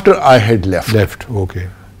after I had left. Okay.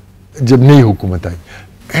 جب نئی حکومت آئی,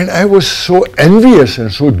 and I was so انویس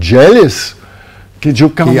and so jealous کہ جو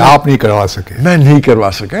کام آپ نہیں کروا سکے, میں نہیں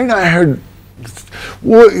کروا سکا. اینڈ آئی ہیڈ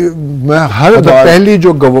وہ میں ہر بار پہلی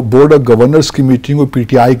جو بورڈ آف گورنرز کی میٹنگ وہ پی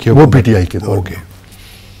ٹی آئی کی, وہ پی ٹی آئی کے دور. اوکے.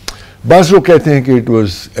 بعض لوگ کہتے ہیں کہ it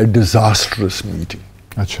was a disastrous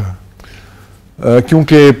meeting. اچھا.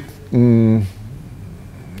 کیونکہ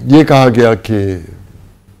یہ کہا گیا کہ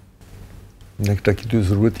نیکٹا کی تو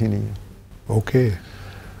ضرورت ہی نہیں ہے. اوکے.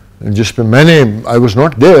 جس پہ میں نے I was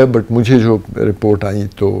not their, but مجھے جو رپورٹ آئی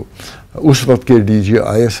تو اس وقت کے D G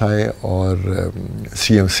I S I اور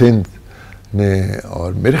سی ایم سندھ نے,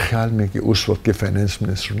 اور میرے خیال میں کہ اس وقت کے فائنینس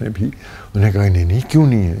منسٹر نے بھی, انہوں نے کہا نہیں کیوں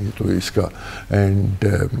نہیں ہے یہ تو اس کا. And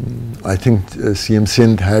I think C M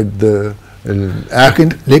Sindh had the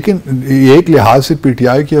لیکن ایک لحاظ سے پی ٹی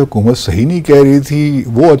آئی کی حکومت صحیح نہیں کہہ رہی تھی.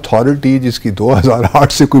 وہ اتھارٹی جس کی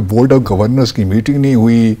 2008 سے کوئی بورڈ آف گورنرز کی میٹنگ نہیں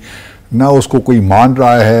ہوئی, نہ اس کو کوئی مان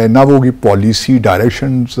رہا ہے, نہ وہ پالیسی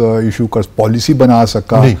ڈائریکشنز ایشو کر پالیسی بنا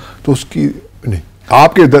سکا. تو اس کی نہیں,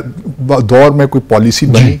 آپ کے دور میں کوئی پالیسی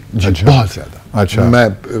بنی؟ بہت زیادہ. اچھا. میں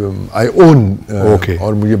آئی اون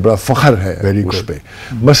اور مجھے بڑا فخر ہے اس پہ.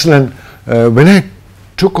 مثلاً میں نے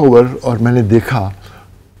ٹک اوور اور میں نے دیکھا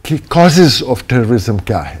کہ کازز آف ٹیررزم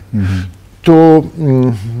کیا ہے. تو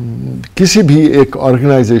کسی بھی ایک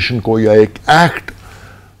آرگنائزیشن کو یا ایک ایکٹ,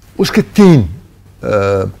 اس کے 3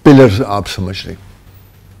 پلرز آپ سمجھ لیں,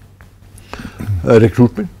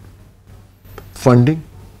 ریکروٹمنٹ, فنڈنگ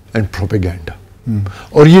اینڈ پروپیگینڈا.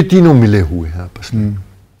 اور یہ تینوں ملے ہوئے ہیں آپس میں.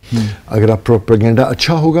 اگر آپ پروپیگنڈا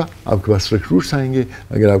اچھا ہوگا آپ کے پاس ریکروٹس آئیں گے,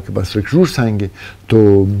 اگر آپ کے پاس ریکروٹس آئیں گے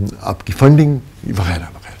تو آپ کی فنڈنگ وغیرہ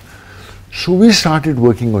وغیرہ. سو we started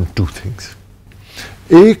working on two things,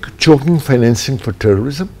 ایک choking financing for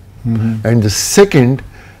terrorism and the second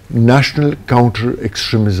national counter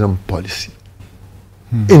extremism policy.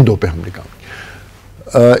 ان دو پہ ہم نے کام کیا.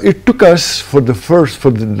 It took us for the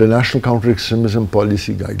national counter extremism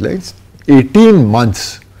policy guidelines 18 months,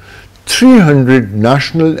 300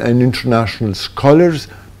 national and international scholars,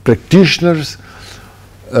 practitioners,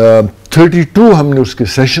 32 ہم نے اس کے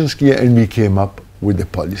sessions کیے and we came up with a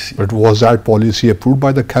policy. But was that policy approved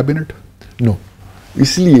by the cabinet? No.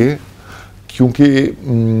 اس لیے کیونکہ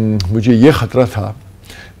مجھے یہ خطرہ تھا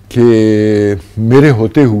کہ میرے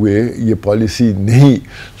ہوتے ہوئے یہ پالیسی نہیں,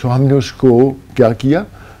 سو ہم نے اس کو کیا کیا,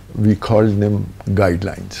 وی کال دیم گائیڈ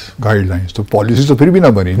لائنس. تو پالیسی تو پھر بھی نہ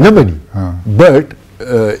بنی, بٹ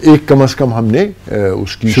ایک کم از کم ہم نے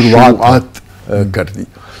اس کی شروعات کر دی.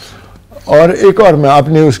 اور ایک اور میں, آپ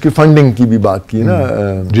نے اس کی فنڈنگ کی بھی بات کی نا.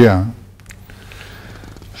 جی ہاں.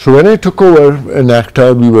 So when I tick over NACTA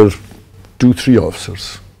we were 2-3 officers,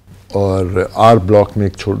 اور آر بلاک میں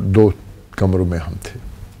ایک 2 کمروں میں ہم تھے.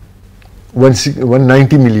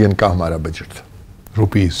 190 ملین کا ہمارا بجٹ تھا,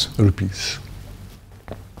 rupees.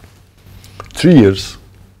 3 years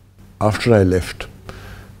after I left,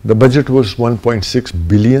 the budget was 1.6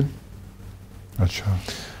 billion. اچھا.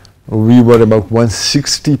 We were about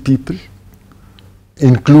 160 people,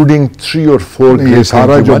 including 3 or 4. یہ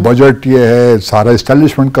سارا جو بجٹ یہ ہے سارا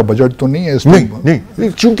اسٹیبلشمنٹ کا بجٹ تو نہیں ہے اس میں, نہیں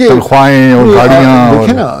چونکہ تنخواہیں اور گاڑیاں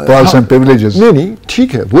اور پرس اینڈ پریویلیجز. نہیں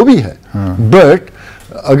ٹھیک ہے وہ بھی ہے, بٹ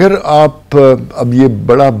اگر آپ اب یہ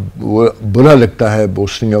بڑا برا لگتا ہے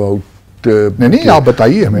بوسٹنگ اباؤٹ, نہیں آپ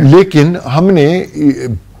بتائیے ہمیں. لیکن ہم نے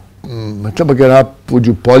مطلب اگر آپ وہ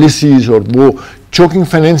جو پالیسیز اور وہ چوکنگ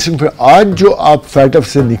فائنینسنگ پہ آج جو آپ فیٹف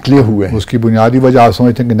سے نکلے ہوئے ہیں, اس کی بنیادی وجہ آپ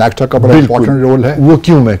سمجھتے ہیں کہ نیکٹا کا بڑا امپورٹنٹ رول ہے. وہ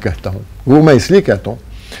کیوں میں کہتا ہوں, وہ میں اس لیے کہتا ہوں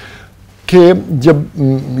کہ جب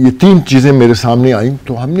یہ 3 چیزیں میرے سامنے آئیں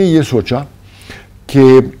تو ہم نے یہ سوچا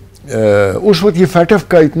کہ اس وقت یہ فیٹف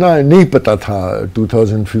کا اتنا نہیں پتا تھا.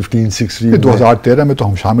 2015-16 2013 میں تو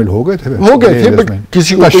ہم شامل ہو گئے تھے, بٹ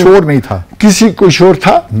کسی کو شور نہیں تھا, کسی کو شور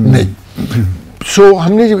تھا نہیں. سو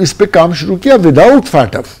ہم نے جب اس پہ کام شروع کیا وداؤٹ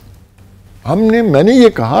فیٹف, میں نے یہ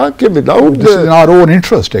کہا کہ without our own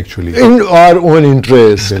interest actually, in our own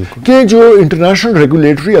interest, کہ جو انٹرنیشنل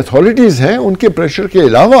ریگولیٹری اتھارٹیز ہیں ان کے پریشر کے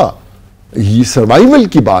علاوہ یہ سروائیول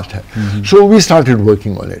کی بات ہے. سو we started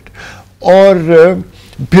working on it. اور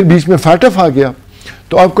پھر بیچ میں فیٹف آ گیا.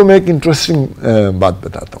 تو آپ کو میں ایک انٹرسٹنگ بات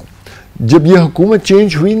بتاتا ہوں. جب یہ حکومت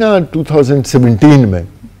چینج ہوئی نا 2017 میں,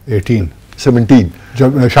 17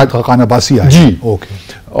 جب شاید خاقان عباسی آئے, جی اوکے,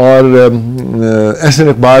 اور احسن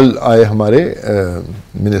اقبال آئے ہمارے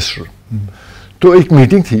منسٹر, تو ایک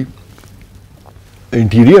میٹنگ تھی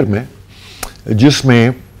انٹیریئر میں جس میں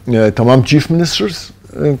تمام چیف منسٹرز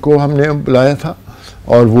کو ہم نے بلایا تھا,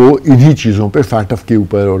 اور وہ انہی چیزوں پہ فیٹف کے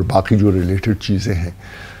اوپر اور باقی جو ریلیٹڈ چیزیں ہیں.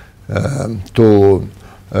 تو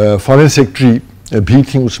فارن سیکرٹری بھی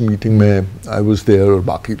تھیں اس میٹنگ میں, آئی واز دیئر, اور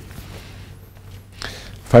باقی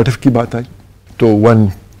فیٹف کی بات آئی تو ون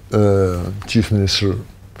چیف منسٹر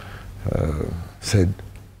سیڈ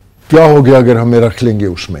کیا ہو گیا اگر ہمیں رکھ لیں گے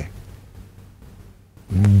اس میں,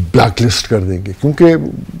 بلیک لسٹ کر دیں گے, کیونکہ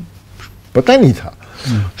پتہ نہیں تھا.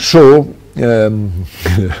 سو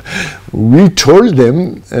we told them,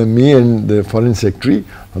 me and the foreign secretary,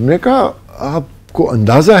 ہم نے کہا آپ کو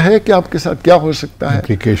اندازہ ہے کہ آپ کے ساتھ کیا ہو سکتا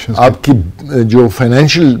ہے, آپ کی جو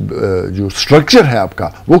فائنینشیل جو اسٹرکچر ہے آپ کا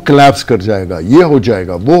وہ کلیپس کر جائے گا, یہ ہو جائے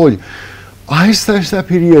گا, وہ ہو جائے. آہستہ آہستہ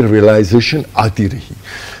پھر یہ ریئلائزیشن آتی رہی.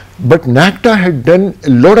 But NACTA had done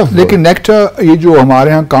lot of, لیکن نیکٹا یہ جو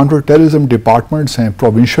ہمارے ہاں کاؤنٹر ٹیررزم ڈپارٹمنٹس ہیں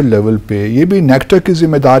پروونشل لیول پہ, یہ بھی نیکٹا کی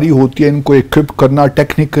ذمہ داری ہوتی ہے ان کو اکوپ کرنا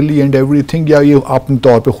ٹیکنیکلی اینڈ ایوری تھنگ, یا یہ اپنے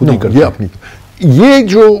طور پہ خود ہی کرتے ہیں؟ یہ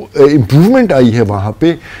جو امپروومنٹ آئی ہے وہاں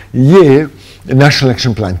پہ یہ نیشنل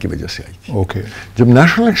ایکشن پلان کی وجہ سے آئی تھی. اوکے. جب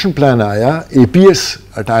نیشنل ایکشن پلان آیا اے پی ایس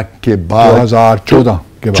اٹیک کے بعد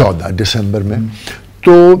 2014 دسمبر میں,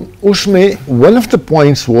 تو اس میں one of the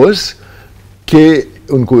points was کہ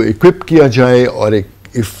ان کو اکوپ کیا جائے اور ایک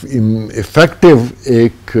افیکٹو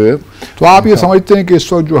ایک. تو آپ یہ سمجھتے ہیں کہ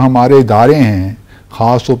اس وقت جو ہمارے ادارے ہیں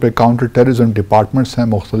خاص طور پہ کاؤنٹر ٹیررزم ڈپارٹمنٹس ہیں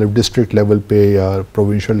مختلف ڈسٹرکٹ لیول پہ یا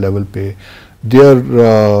پروونشل لیول پہ, they are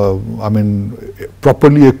I mean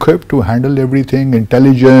properly equipped to handle everything?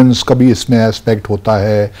 Intelligence کا بھی اس میں اسپیکٹ ہوتا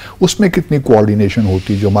ہے, اس میں کتنی کوآرڈینیشن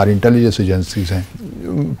ہوتی ہے جو ہماری انٹیلیجنس ایجنسیز ہیں؟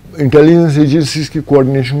 انٹیلیجنس ایجنسیز کی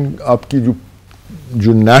کوآرڈینیشن, آپ کی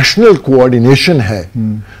جو نیشنل کوآرڈینیشن ہے,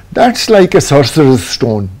 دیٹس لائک اے سارسرز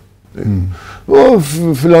اسٹون. وہ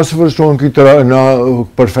فلاسفر اسٹون کی طرح نہ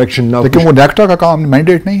پرفیکشن نہ، لیکن وہ نیکٹا کا کام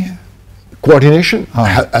مینڈیٹ نہیں ہے. Coordination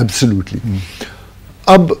absolutely.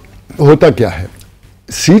 اب ہوتا کیا ہے،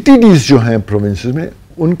 سی ٹی ڈیز جو ہیں پروونسز میں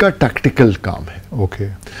ان کا ٹیکٹیکل کام ہے. اوکے.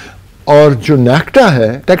 اور جو نیکٹا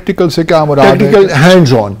ہے، ٹیکٹیکل سے کیا مراد ہے؟ Tactical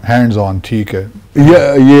hands on. Hands on, ٹھیک ہے.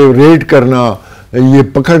 یہ ریڈ کرنا، یہ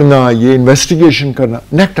پکڑنا، یہ انویسٹیگیشن کرنا،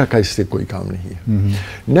 نیکٹا کا اس سے کوئی کام نہیں ہے.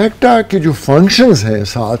 نیکٹا کے جو فنکشنز ہیں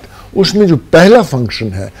ساتھ، اس میں جو پہلا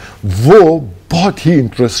فنکشن ہے وہ بہت ہی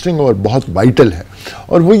انٹرسٹنگ اور بہت وائٹل ہے،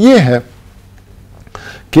 اور وہ یہ ہے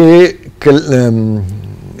کہ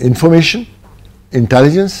انفارمیشن،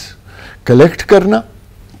 انٹیلیجنس کلیکٹ کرنا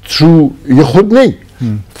تھرو، یہ خود نہیں،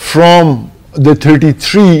 from the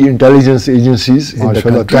 33 intelligence agencies in the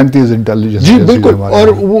country. 33 intelligence. جی بالکل. اور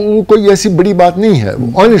وہ کوئی ایسی بڑی بات نہیں ہے.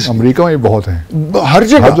 امریکہ میں بہت ہیں، ہر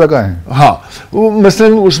جگہ ہیں. ہاں،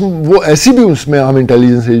 مثلاً وہ ایسی بھی اس میں ہم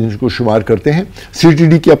انٹیلیجنس ایجنسی کو شمار کرتے ہیں. سی ٹی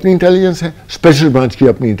ڈی کی اپنی انٹیلیجنس ہے، اسپیشل برانچ کی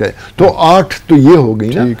اپنی انٹیلیجنس، تو 8 تو یہ ہو گئی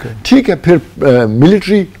نا. ٹھیک ہے. پھر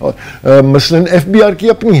ملٹری، مثلاً ایف بی آر کی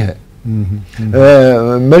اپنی ہے،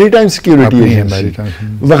 میری ٹائم سیکیورٹی ایجنسی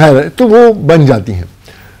وغیرہ، تو وہ بن جاتی ہیں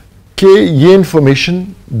کہ یہ انفارمیشن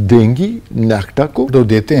دیں گی نیکٹا کو. تو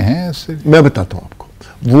دیتے ہیں، میں بتاتا ہوں آپ کو.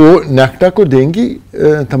 وہ نیکٹا کو دیں گی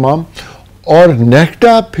تمام، اور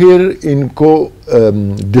نیکٹا پھر ان کو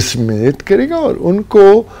ڈسمنیٹ کرے گا اور ان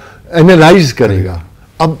کو اینالائز کرے گا.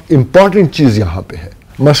 اب امپورٹنٹ چیز یہاں پہ ہے،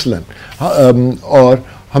 مثلاً اور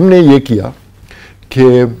ہم نے یہ کیا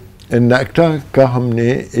کہ نیکٹا کا ہم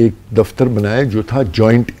نے ایک دفتر بنایا جو تھا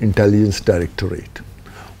جوائنٹ انٹیلیجنس ڈائریکٹوریٹ.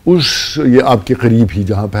 یہ آپ کے قریب ہی،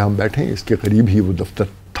 جہاں پہ ہم بیٹھے ہیں اس کے قریب ہی وہ دفتر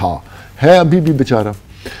تھا، ہے ابھی بھی بیچارہ.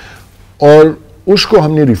 اور اس کو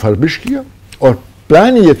ہم نے ریفربش کیا، اور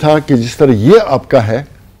پلان یہ تھا کہ جس طرح یہ آپ کا ہے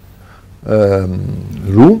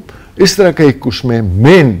روم، اس طرح کا ایک اس میں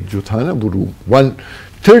مین جو تھا نا وہ روم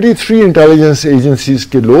 33 انٹیلیجنس ایجنسیز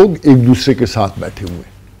کے لوگ ایک دوسرے کے ساتھ بیٹھے ہوئے.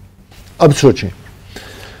 اب سوچیں،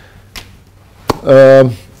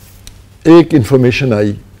 ایک انفارمیشن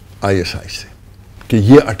آئی ISI سے کہ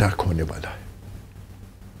یہ اٹیک ہونے والا ہے.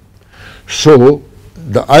 سو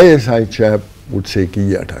دا ISI چیپ وڈ سے کہ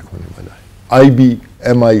یہ اٹیک ہونے والا ہے.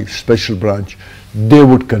 IBMI special branch they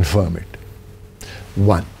would confirm it.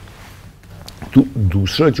 One. تو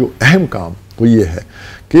دوسرا جو اہم کام وہ یہ ہے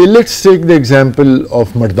کہ let's take the example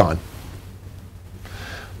of مردان.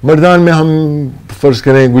 مردان میں ہم فرض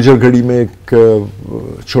کریں گجر گھڑی میں ایک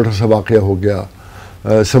چھوٹا سا واقعہ ہو گیا،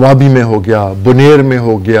 سوابی میں ہو گیا، بنیر میں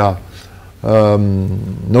ہو گیا،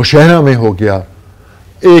 نوشہرہ میں ہو گیا،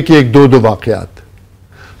 ایک دو واقعات.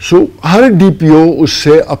 سو ہر ڈی پی او اس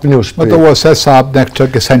سے اپنے اس پہ، مطلب وہ صاحب نیکٹر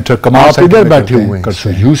کے سینٹر کمانڈ آپ ادھر بیٹھے ہوئے ہیں. سو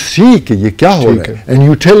یو سی کہ یہ کیا ہو رہا ہے، اینڈ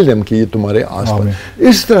یو ٹیل دیم کہ یہ تمہارے آس پاس.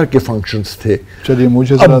 اس طرح کے فنکشنز تھے. چلیے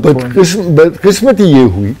مجھے قسمت یہ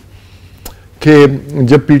ہوئی کہ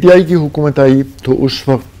جب پی ٹی آئی کی حکومت آئی تو اس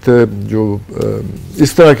وقت جو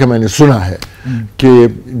اس طرح کا میں نے سنا ہے کہ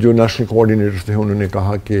جو نیشنل کوآرڈینیٹر تھے انہوں نے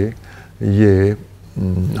کہا کہ یہ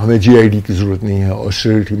ہمیں GID کی ضرورت نہیں ہے،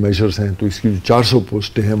 آسٹریلٹی میجرز ہیں، تو اس کی جو 400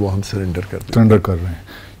 پوسٹیں ہیں وہ ہم سرنڈر کر رہے ہیں.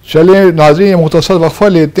 چلیں ناظرین، یہ مختصر وقفہ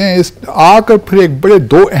لیتے ہیں. آ کر پھر ایک بڑے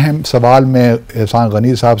 2 اہم سوال میں احسان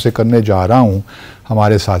غنی صاحب سے کرنے جا رہا ہوں،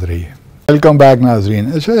 ہمارے ساتھ رہیے. ویلکم بیک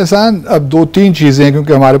ناظرین. اچھا احسان، اب 2-3 چیزیں ہیں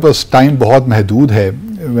کیونکہ ہمارے پاس ٹائم بہت محدود ہے.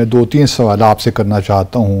 میں 2-3 سوال آپ سے کرنا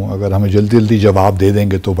چاہتا ہوں، اگر ہمیں جلدی جواب دے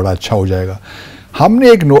دیں گے تو بڑا اچھا ہو جائے گا. ہم نے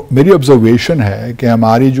میری آبزرویشن ہے کہ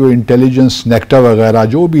ہماری جو انٹیلیجنس نیکٹا وغیرہ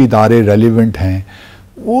جو بھی ادارے ریلیونٹ ہیں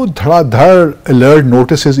وہ دھڑا دھڑ الرٹ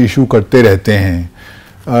نوٹسز ایشو کرتے رہتے ہیں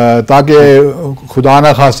تاکہ خدا نہ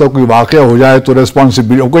خواستہ کوئی واقعہ ہو جائے تو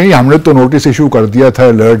ریسپانسبلٹی کہیں ہم نے تو نوٹس ایشو کر دیا تھا،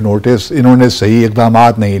 الرٹ نوٹس، انہوں نے صحیح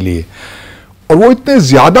اقدامات نہیں لیے، اور وہ اتنے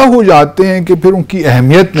زیادہ ہو جاتے ہیں کہ پھر ان کی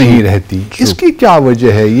اہمیت نہیں رہتی. اس کی کیا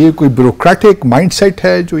وجہ ہے؟ یہ کوئی بیوروکریٹک مائنڈ سیٹ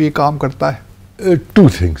ہے جو یہ کام کرتا ہے؟ 2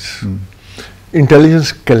 تھنگس.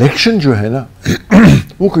 انٹیلیجنس کلیکشن جو ہے نا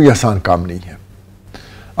وہ کوئی آسان کام نہیں ہے.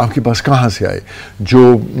 آپ کے پاس کہاں سے آئے؟ جو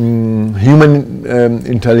ہیومن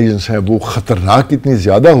انٹیلیجنس ہے وہ خطرناک اتنی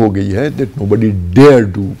زیادہ ہو گئی ہے that nobody dare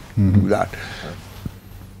do that.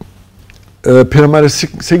 پھر ہمارے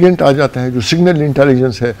سیگنٹ آ جاتا ہے جو سگنل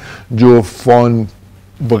انٹیلیجنس ہے، جو فون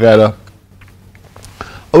وغیرہ،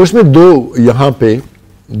 اور اس میں 2 یہاں پہ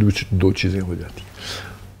 2 چیزیں ہو جاتی ہیں.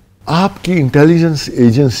 آپ کی انٹیلیجنس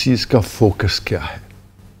ایجنسیز کا فوکس کیا ہے؟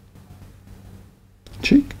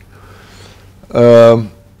 ٹھیک،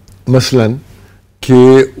 مثلاً کہ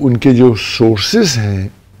ان کے جو سورسز ہیں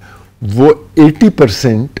وہ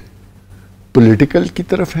 80% پولیٹیکل کی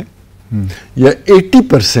طرف ہیں یا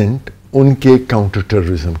 80% ان کے کاؤنٹر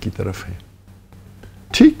ٹیررزم کی طرف ہیں.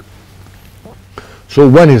 ٹھیک، سو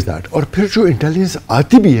ون از دیٹ. اور پھر جو انٹیلیجنس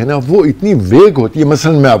آتی بھی ہے نا وہ اتنی ویگ ہوتی ہے.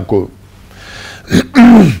 مثلاً میں آپ کو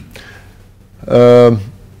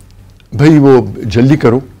بھائی وہ جلدی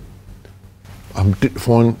کرو, ہم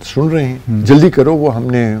فون سن رہے ہیں, جلدی کرو, وہ ہم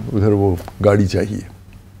نے ادھر وہ گاڑی چاہیے.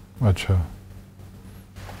 اچھا,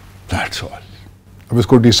 دیٹس آل. اب اس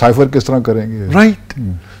کو ڈیسائفر کس طرح کریں گے؟ رائٹ.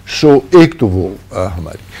 سو ایک تو وہ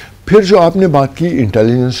ہماری. پھر جو آپ نے بات کی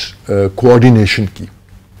انٹیلیجنس کوآرڈینیشن کی,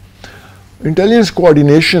 انٹیلیجنس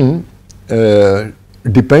کوآرڈینیشن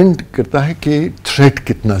ڈپینڈ کرتا ہے کہ تھریٹ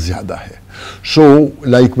کتنا زیادہ ہے. So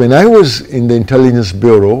like when I was in the intelligence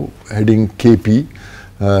bureau heading کے پی,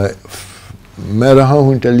 میں رہا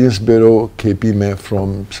ہوں انٹیلیجنس بیورو کے پی میں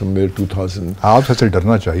فرام سم ویئر 2000. آپ سے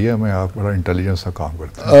ڈرنا چاہیے ہمیں, آپ بڑا انٹیلیجنس کا کام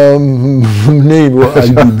کرتے ہیں. نہیں, وہ آئی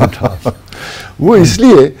ڈی میں تھا. وہ اس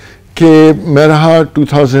لیے کہ میں رہا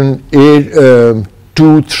 2008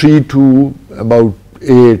 2 3 to about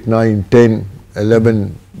 8 9 10 11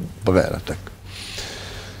 وغیرہ تک.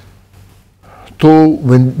 تو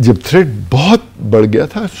جب تھریٹ بہت بڑھ گیا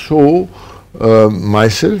تھا, سو my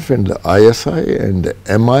self and the I S I and the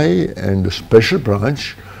M I and special branch,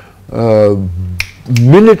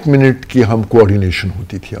 minute کی ہم کوآرڈینیشن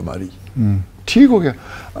ہوتی تھی ہماری. ٹھیک ہو گیا.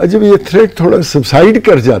 جب یہ تھریٹ تھوڑا سبسائڈ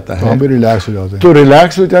کر جاتا ہے ہم بھی ریلیکس ہو جاتے ہیں, تو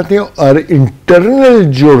ریلیکس ہو جاتے ہیں, اور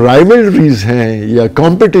انٹرنل جو رائیولریز ہیں یا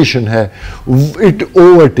کمپٹیشن ہے اٹ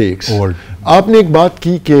اوور ٹیکس. آپ نے ایک بات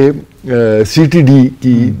کی کہ سی ٹی ڈی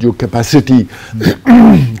کی جو کیپیسٹی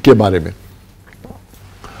کے بارے میں.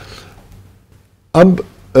 اب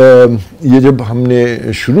یہ جب ہم نے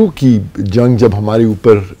شروع کی جنگ, جب ہمارے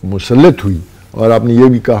اوپر مسلط ہوئی, اور آپ نے یہ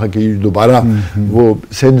بھی کہا کہ دوبارہ وہ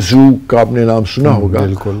سینزو کا آپ نے نام سنا ہوگا,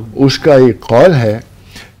 اس کا ایک قول ہے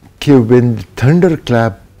کہ when thunder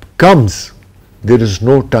clap comes there is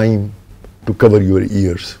no time to cover your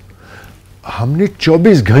ears. ہم نے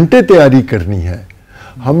 24 گھنٹے تیاری کرنی ہے,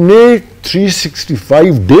 ہم نے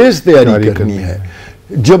 365 days تیاری کرنی ہے.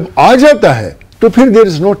 جب آ جاتا ہے تو پھر there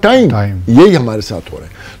is no time. یہی ہمارے ساتھ ہو رہا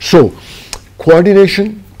ہے. سو کوآرڈینیشن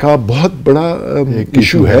کا بہت بڑا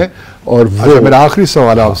ایشو ہے. اور میرا آخری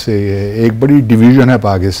سوال آپ سے یہ ہے, ایک بڑی ڈویژن ہے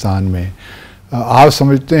پاکستان میں, آپ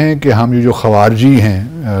سمجھتے ہیں کہ ہم یہ جو خوارجی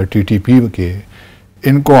ہیں ٹی ٹی پی کے,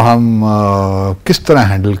 ان کو ہم کس طرح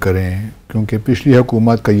ہینڈل کریں؟ کیونکہ پچھلی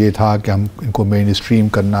حکومت کا یہ تھا کہ ہم ان کو مین اسٹریم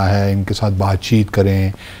کرنا ہے, ان کے ساتھ بات چیت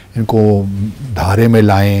کریں, ان کو دھارے میں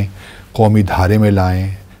لائیں, قومی دھارے میں لائیں.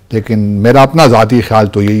 لیکن میرا اپنا ذاتی خیال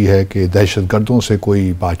تو یہی ہے کہ دہشت گردوں سے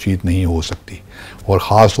کوئی بات چیت نہیں ہو سکتی, اور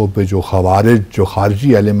خاص طور پہ جو خوارج جو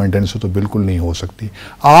خارجی ایلیمنٹ ہیں ان سے تو بالکل نہیں ہو سکتی.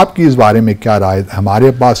 آپ کی اس بارے میں کیا رائے؟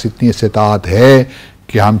 ہمارے پاس اتنی استطاعت ہے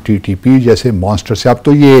کہ ہم ٹی ٹی پی جیسے مانسٹر سے, اب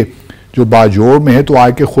تو یہ جو باجوڑ میں ہے تو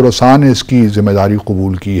آئے کہ خراسان نے اس کی ذمہ داری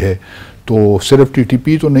قبول کی ہے, تو صرف ٹی ٹی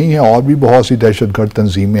پی تو نہیں ہے, اور بھی بہت سی دہشت گرد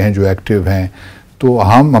تنظیمیں ہیں جو ایکٹیو ہیں. تو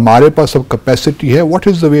ہمارے پاس سب کیپیسٹی ہے. What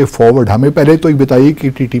is the way forward? ہمیں پہلے تو یہ بتائیے کہ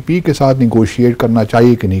ٹی ٹی پی کے ساتھ نیگوشیٹ کرنا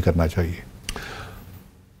چاہیے کہ نہیں کرنا چاہیے.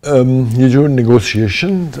 یہ جو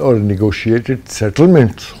نیگوشیشن اور نیگوشیٹڈ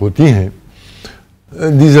سیٹلمنٹس ہوتی ہیں,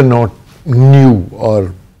 دیز آر ناٹ نیو اور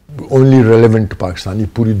اونلی ریلیونٹ پاکستانی,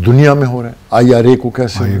 پوری دنیا میں ہو رہا ہے. آئی آر اے کو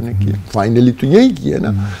کیسے انہوں نے کیا, فائنلی تو یہی کیا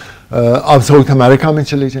نا. آپ ساؤتھ امریکہ میں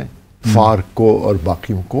چلے جائیں, فارک کو اور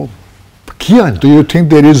باقیوں کو کیا نا. تو you think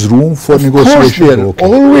there is room for negotiation?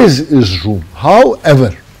 always is room. However,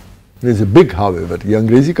 there is a big however. یہ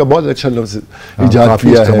انگریزی کا بہت اچھا لفظ ایجاد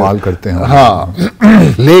کیا ہے, استعمال کرتے ہیں. ہاں,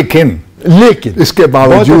 لیکن اس کے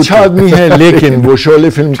باوجود بہت اچھا آدمی ہے, لیکن وہ شعلے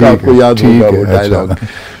فلم کا آپ کو یاد ہوگا وہ ڈائلاگ.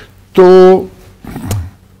 تو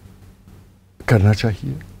کرنا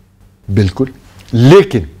چاہیے بالکل,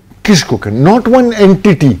 لیکن کس کو کرنا؟ Not one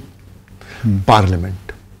entity.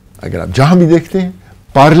 پارلیمنٹ, اگر آپ جہاں بھی دیکھتے ہیں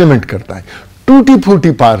پارلیمنٹ کرتا ہے, ٹوٹی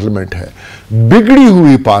پھوٹی پارلیمنٹ ہے, بگڑی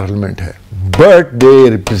ہوئی پارلیمنٹ ہے, بٹ دے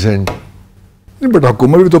ریپرزینٹ. بٹ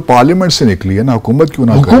حکومت بھی تو پارلیمنٹ سے نکلی ہے نا, حکومت کیوں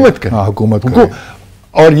نہ حکومت کرے؟ حکومت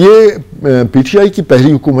اور یہ پی ٹی آئی کی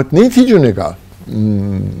پہلی حکومت نہیں تھی جو نے کہا,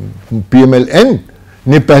 پی ایم ایل این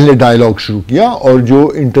نے پہلے ڈائلاگ شروع کیا, اور جو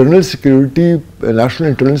internal security national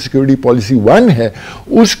internal security policy 1 ہے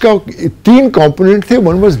اس کا 3 کمپوننٹ تھے.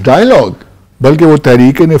 1 واز ڈائلاگ, بلکہ وہ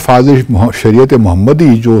تحریک نفاذ شریعت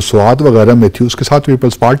محمدی جو سوات وغیرہ میں تھی اس کے ساتھ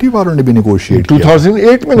پیپلز پارٹی والوں نے بھی نیگوشیٹ کیا,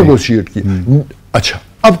 2008 میں نیگوشیٹ کی. اچھا,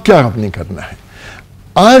 اب کیا آپ نے کرنا ہے؟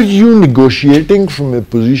 Are you negotiating from a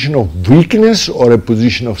position of weakness اور a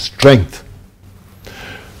position of strength?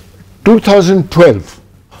 2012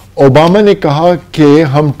 Obama نے کہا کہ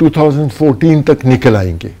ہم 2014 تک نکل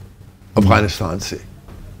آئیں گے افغانستان سے.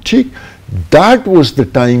 ٹھیک, دیٹ واز دا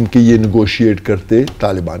ٹائم کہ یہ نیگوشیٹ کرتے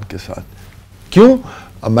طالبان کے ساتھ. کیوں؟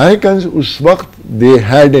 امریکنز اس وقت دے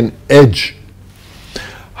ہیڈ این ایج.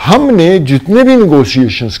 ہم نے جتنے بھی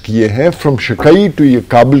نیگوشیشنز کیے ہیں فرام شکائی ٹو یہ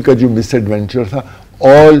کابل کا جو مس ایڈونچر تھا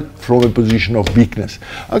all from a position of weakness.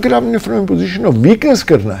 اگر آپ نے from a position of weakness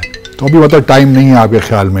کرنا ہے تو ابھی مطلب ٹائم نہیں ہے آپ کے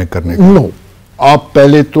خیال میں کرنے کا؟ نو, آپ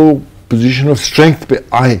پہلے تو پوزیشن آف اسٹرینتھ پہ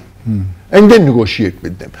آئے and then negotiate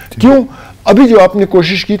with them. کیوں؟ ابھی جو آپ نے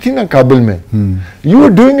کوشش کی تھی نا کابل میں, you are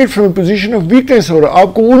doing it from a position of weakness, اور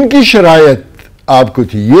آپ کو ان کی شرائط آپ کو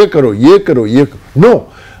تھی یہ کرو یہ کرو یہ کرو. نو,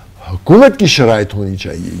 حکومت کی شرائط ہونی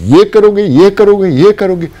چاہیے, یہ کرو گے یہ کرو گے یہ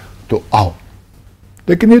کرو گے تو آؤ.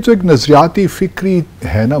 لیکن یہ تو ایک نظریاتی فکری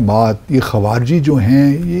ہے نا بات, یہ خوارجی جو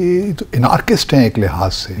ہیں یہ تو انارکسٹ ہیں ایک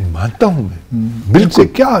لحاظ سے. مانتا ہوں میں بالکل.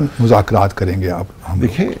 کیا مذاکرات کریں گے آپ؟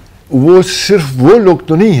 دیکھیں وہ صرف وہ لوگ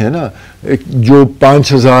تو نہیں ہے نا جو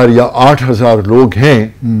 5,000 یا 8,000 لوگ ہیں,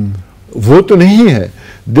 وہ تو نہیں ہے.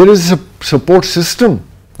 دیر از اے سپورٹ سسٹم.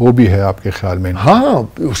 وہ بھی ہے آپ کے خیال میں؟ ہاں,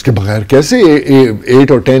 اس کے بغیر کیسے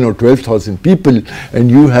 8 or 10 or 12,000 people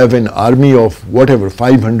and you have an army of what ever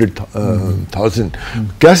 500,000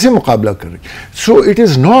 کیسے مقابلہ کر رہے؟ So it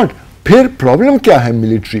is not. پھر پرابلم کیا ہے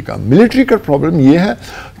ملٹری کا؟ ملٹری کا پرابلم یہ ہے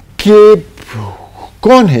کہ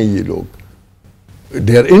کون ہیں یہ لوگ؟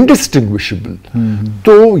 They are indistinguishable.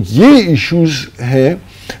 تو یہ ایشوز ہیں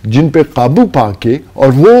جن پہ قابو پا کے, اور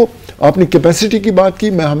وہ آپ نے کیپیسٹی کی بات کی,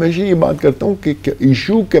 میں ہمیشہ یہ بات کرتا ہوں کہ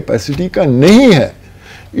ایشو کیپیسٹی کا نہیں ہے,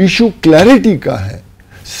 ایشو کلیئرٹی کا ہے.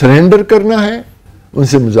 سرینڈر کرنا ہے, ان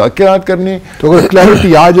سے مذاکرات کرنے. تو اگر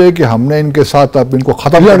کلیئرٹی آ جائے کہ ہم نے ان کے ساتھ اب ان کو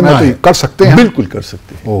ختم کرنا ہے تو کر سکتے ہیں؟ بالکل کر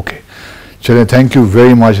سکتے ہیں. اوکے, چلیں, تھینک یو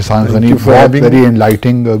ویری مچ احسان غنی, بہت ویری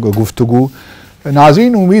انلائٹنگ گفتگو.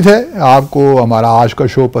 ناظرین, امید ہے آپ کو ہمارا آج کا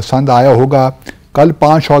شو پسند آیا ہوگا. کل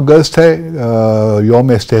 5 اگست ہے, یوم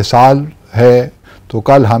استحصال ہے, تو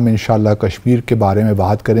کل ہم انشاءاللہ کشمیر کے بارے میں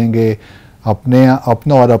بات کریں گے.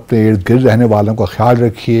 اپنا اور اپنے ارد گرد رہنے والوں کا خیال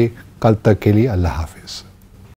رکھیے. کل تک کے لیے اللہ حافظ.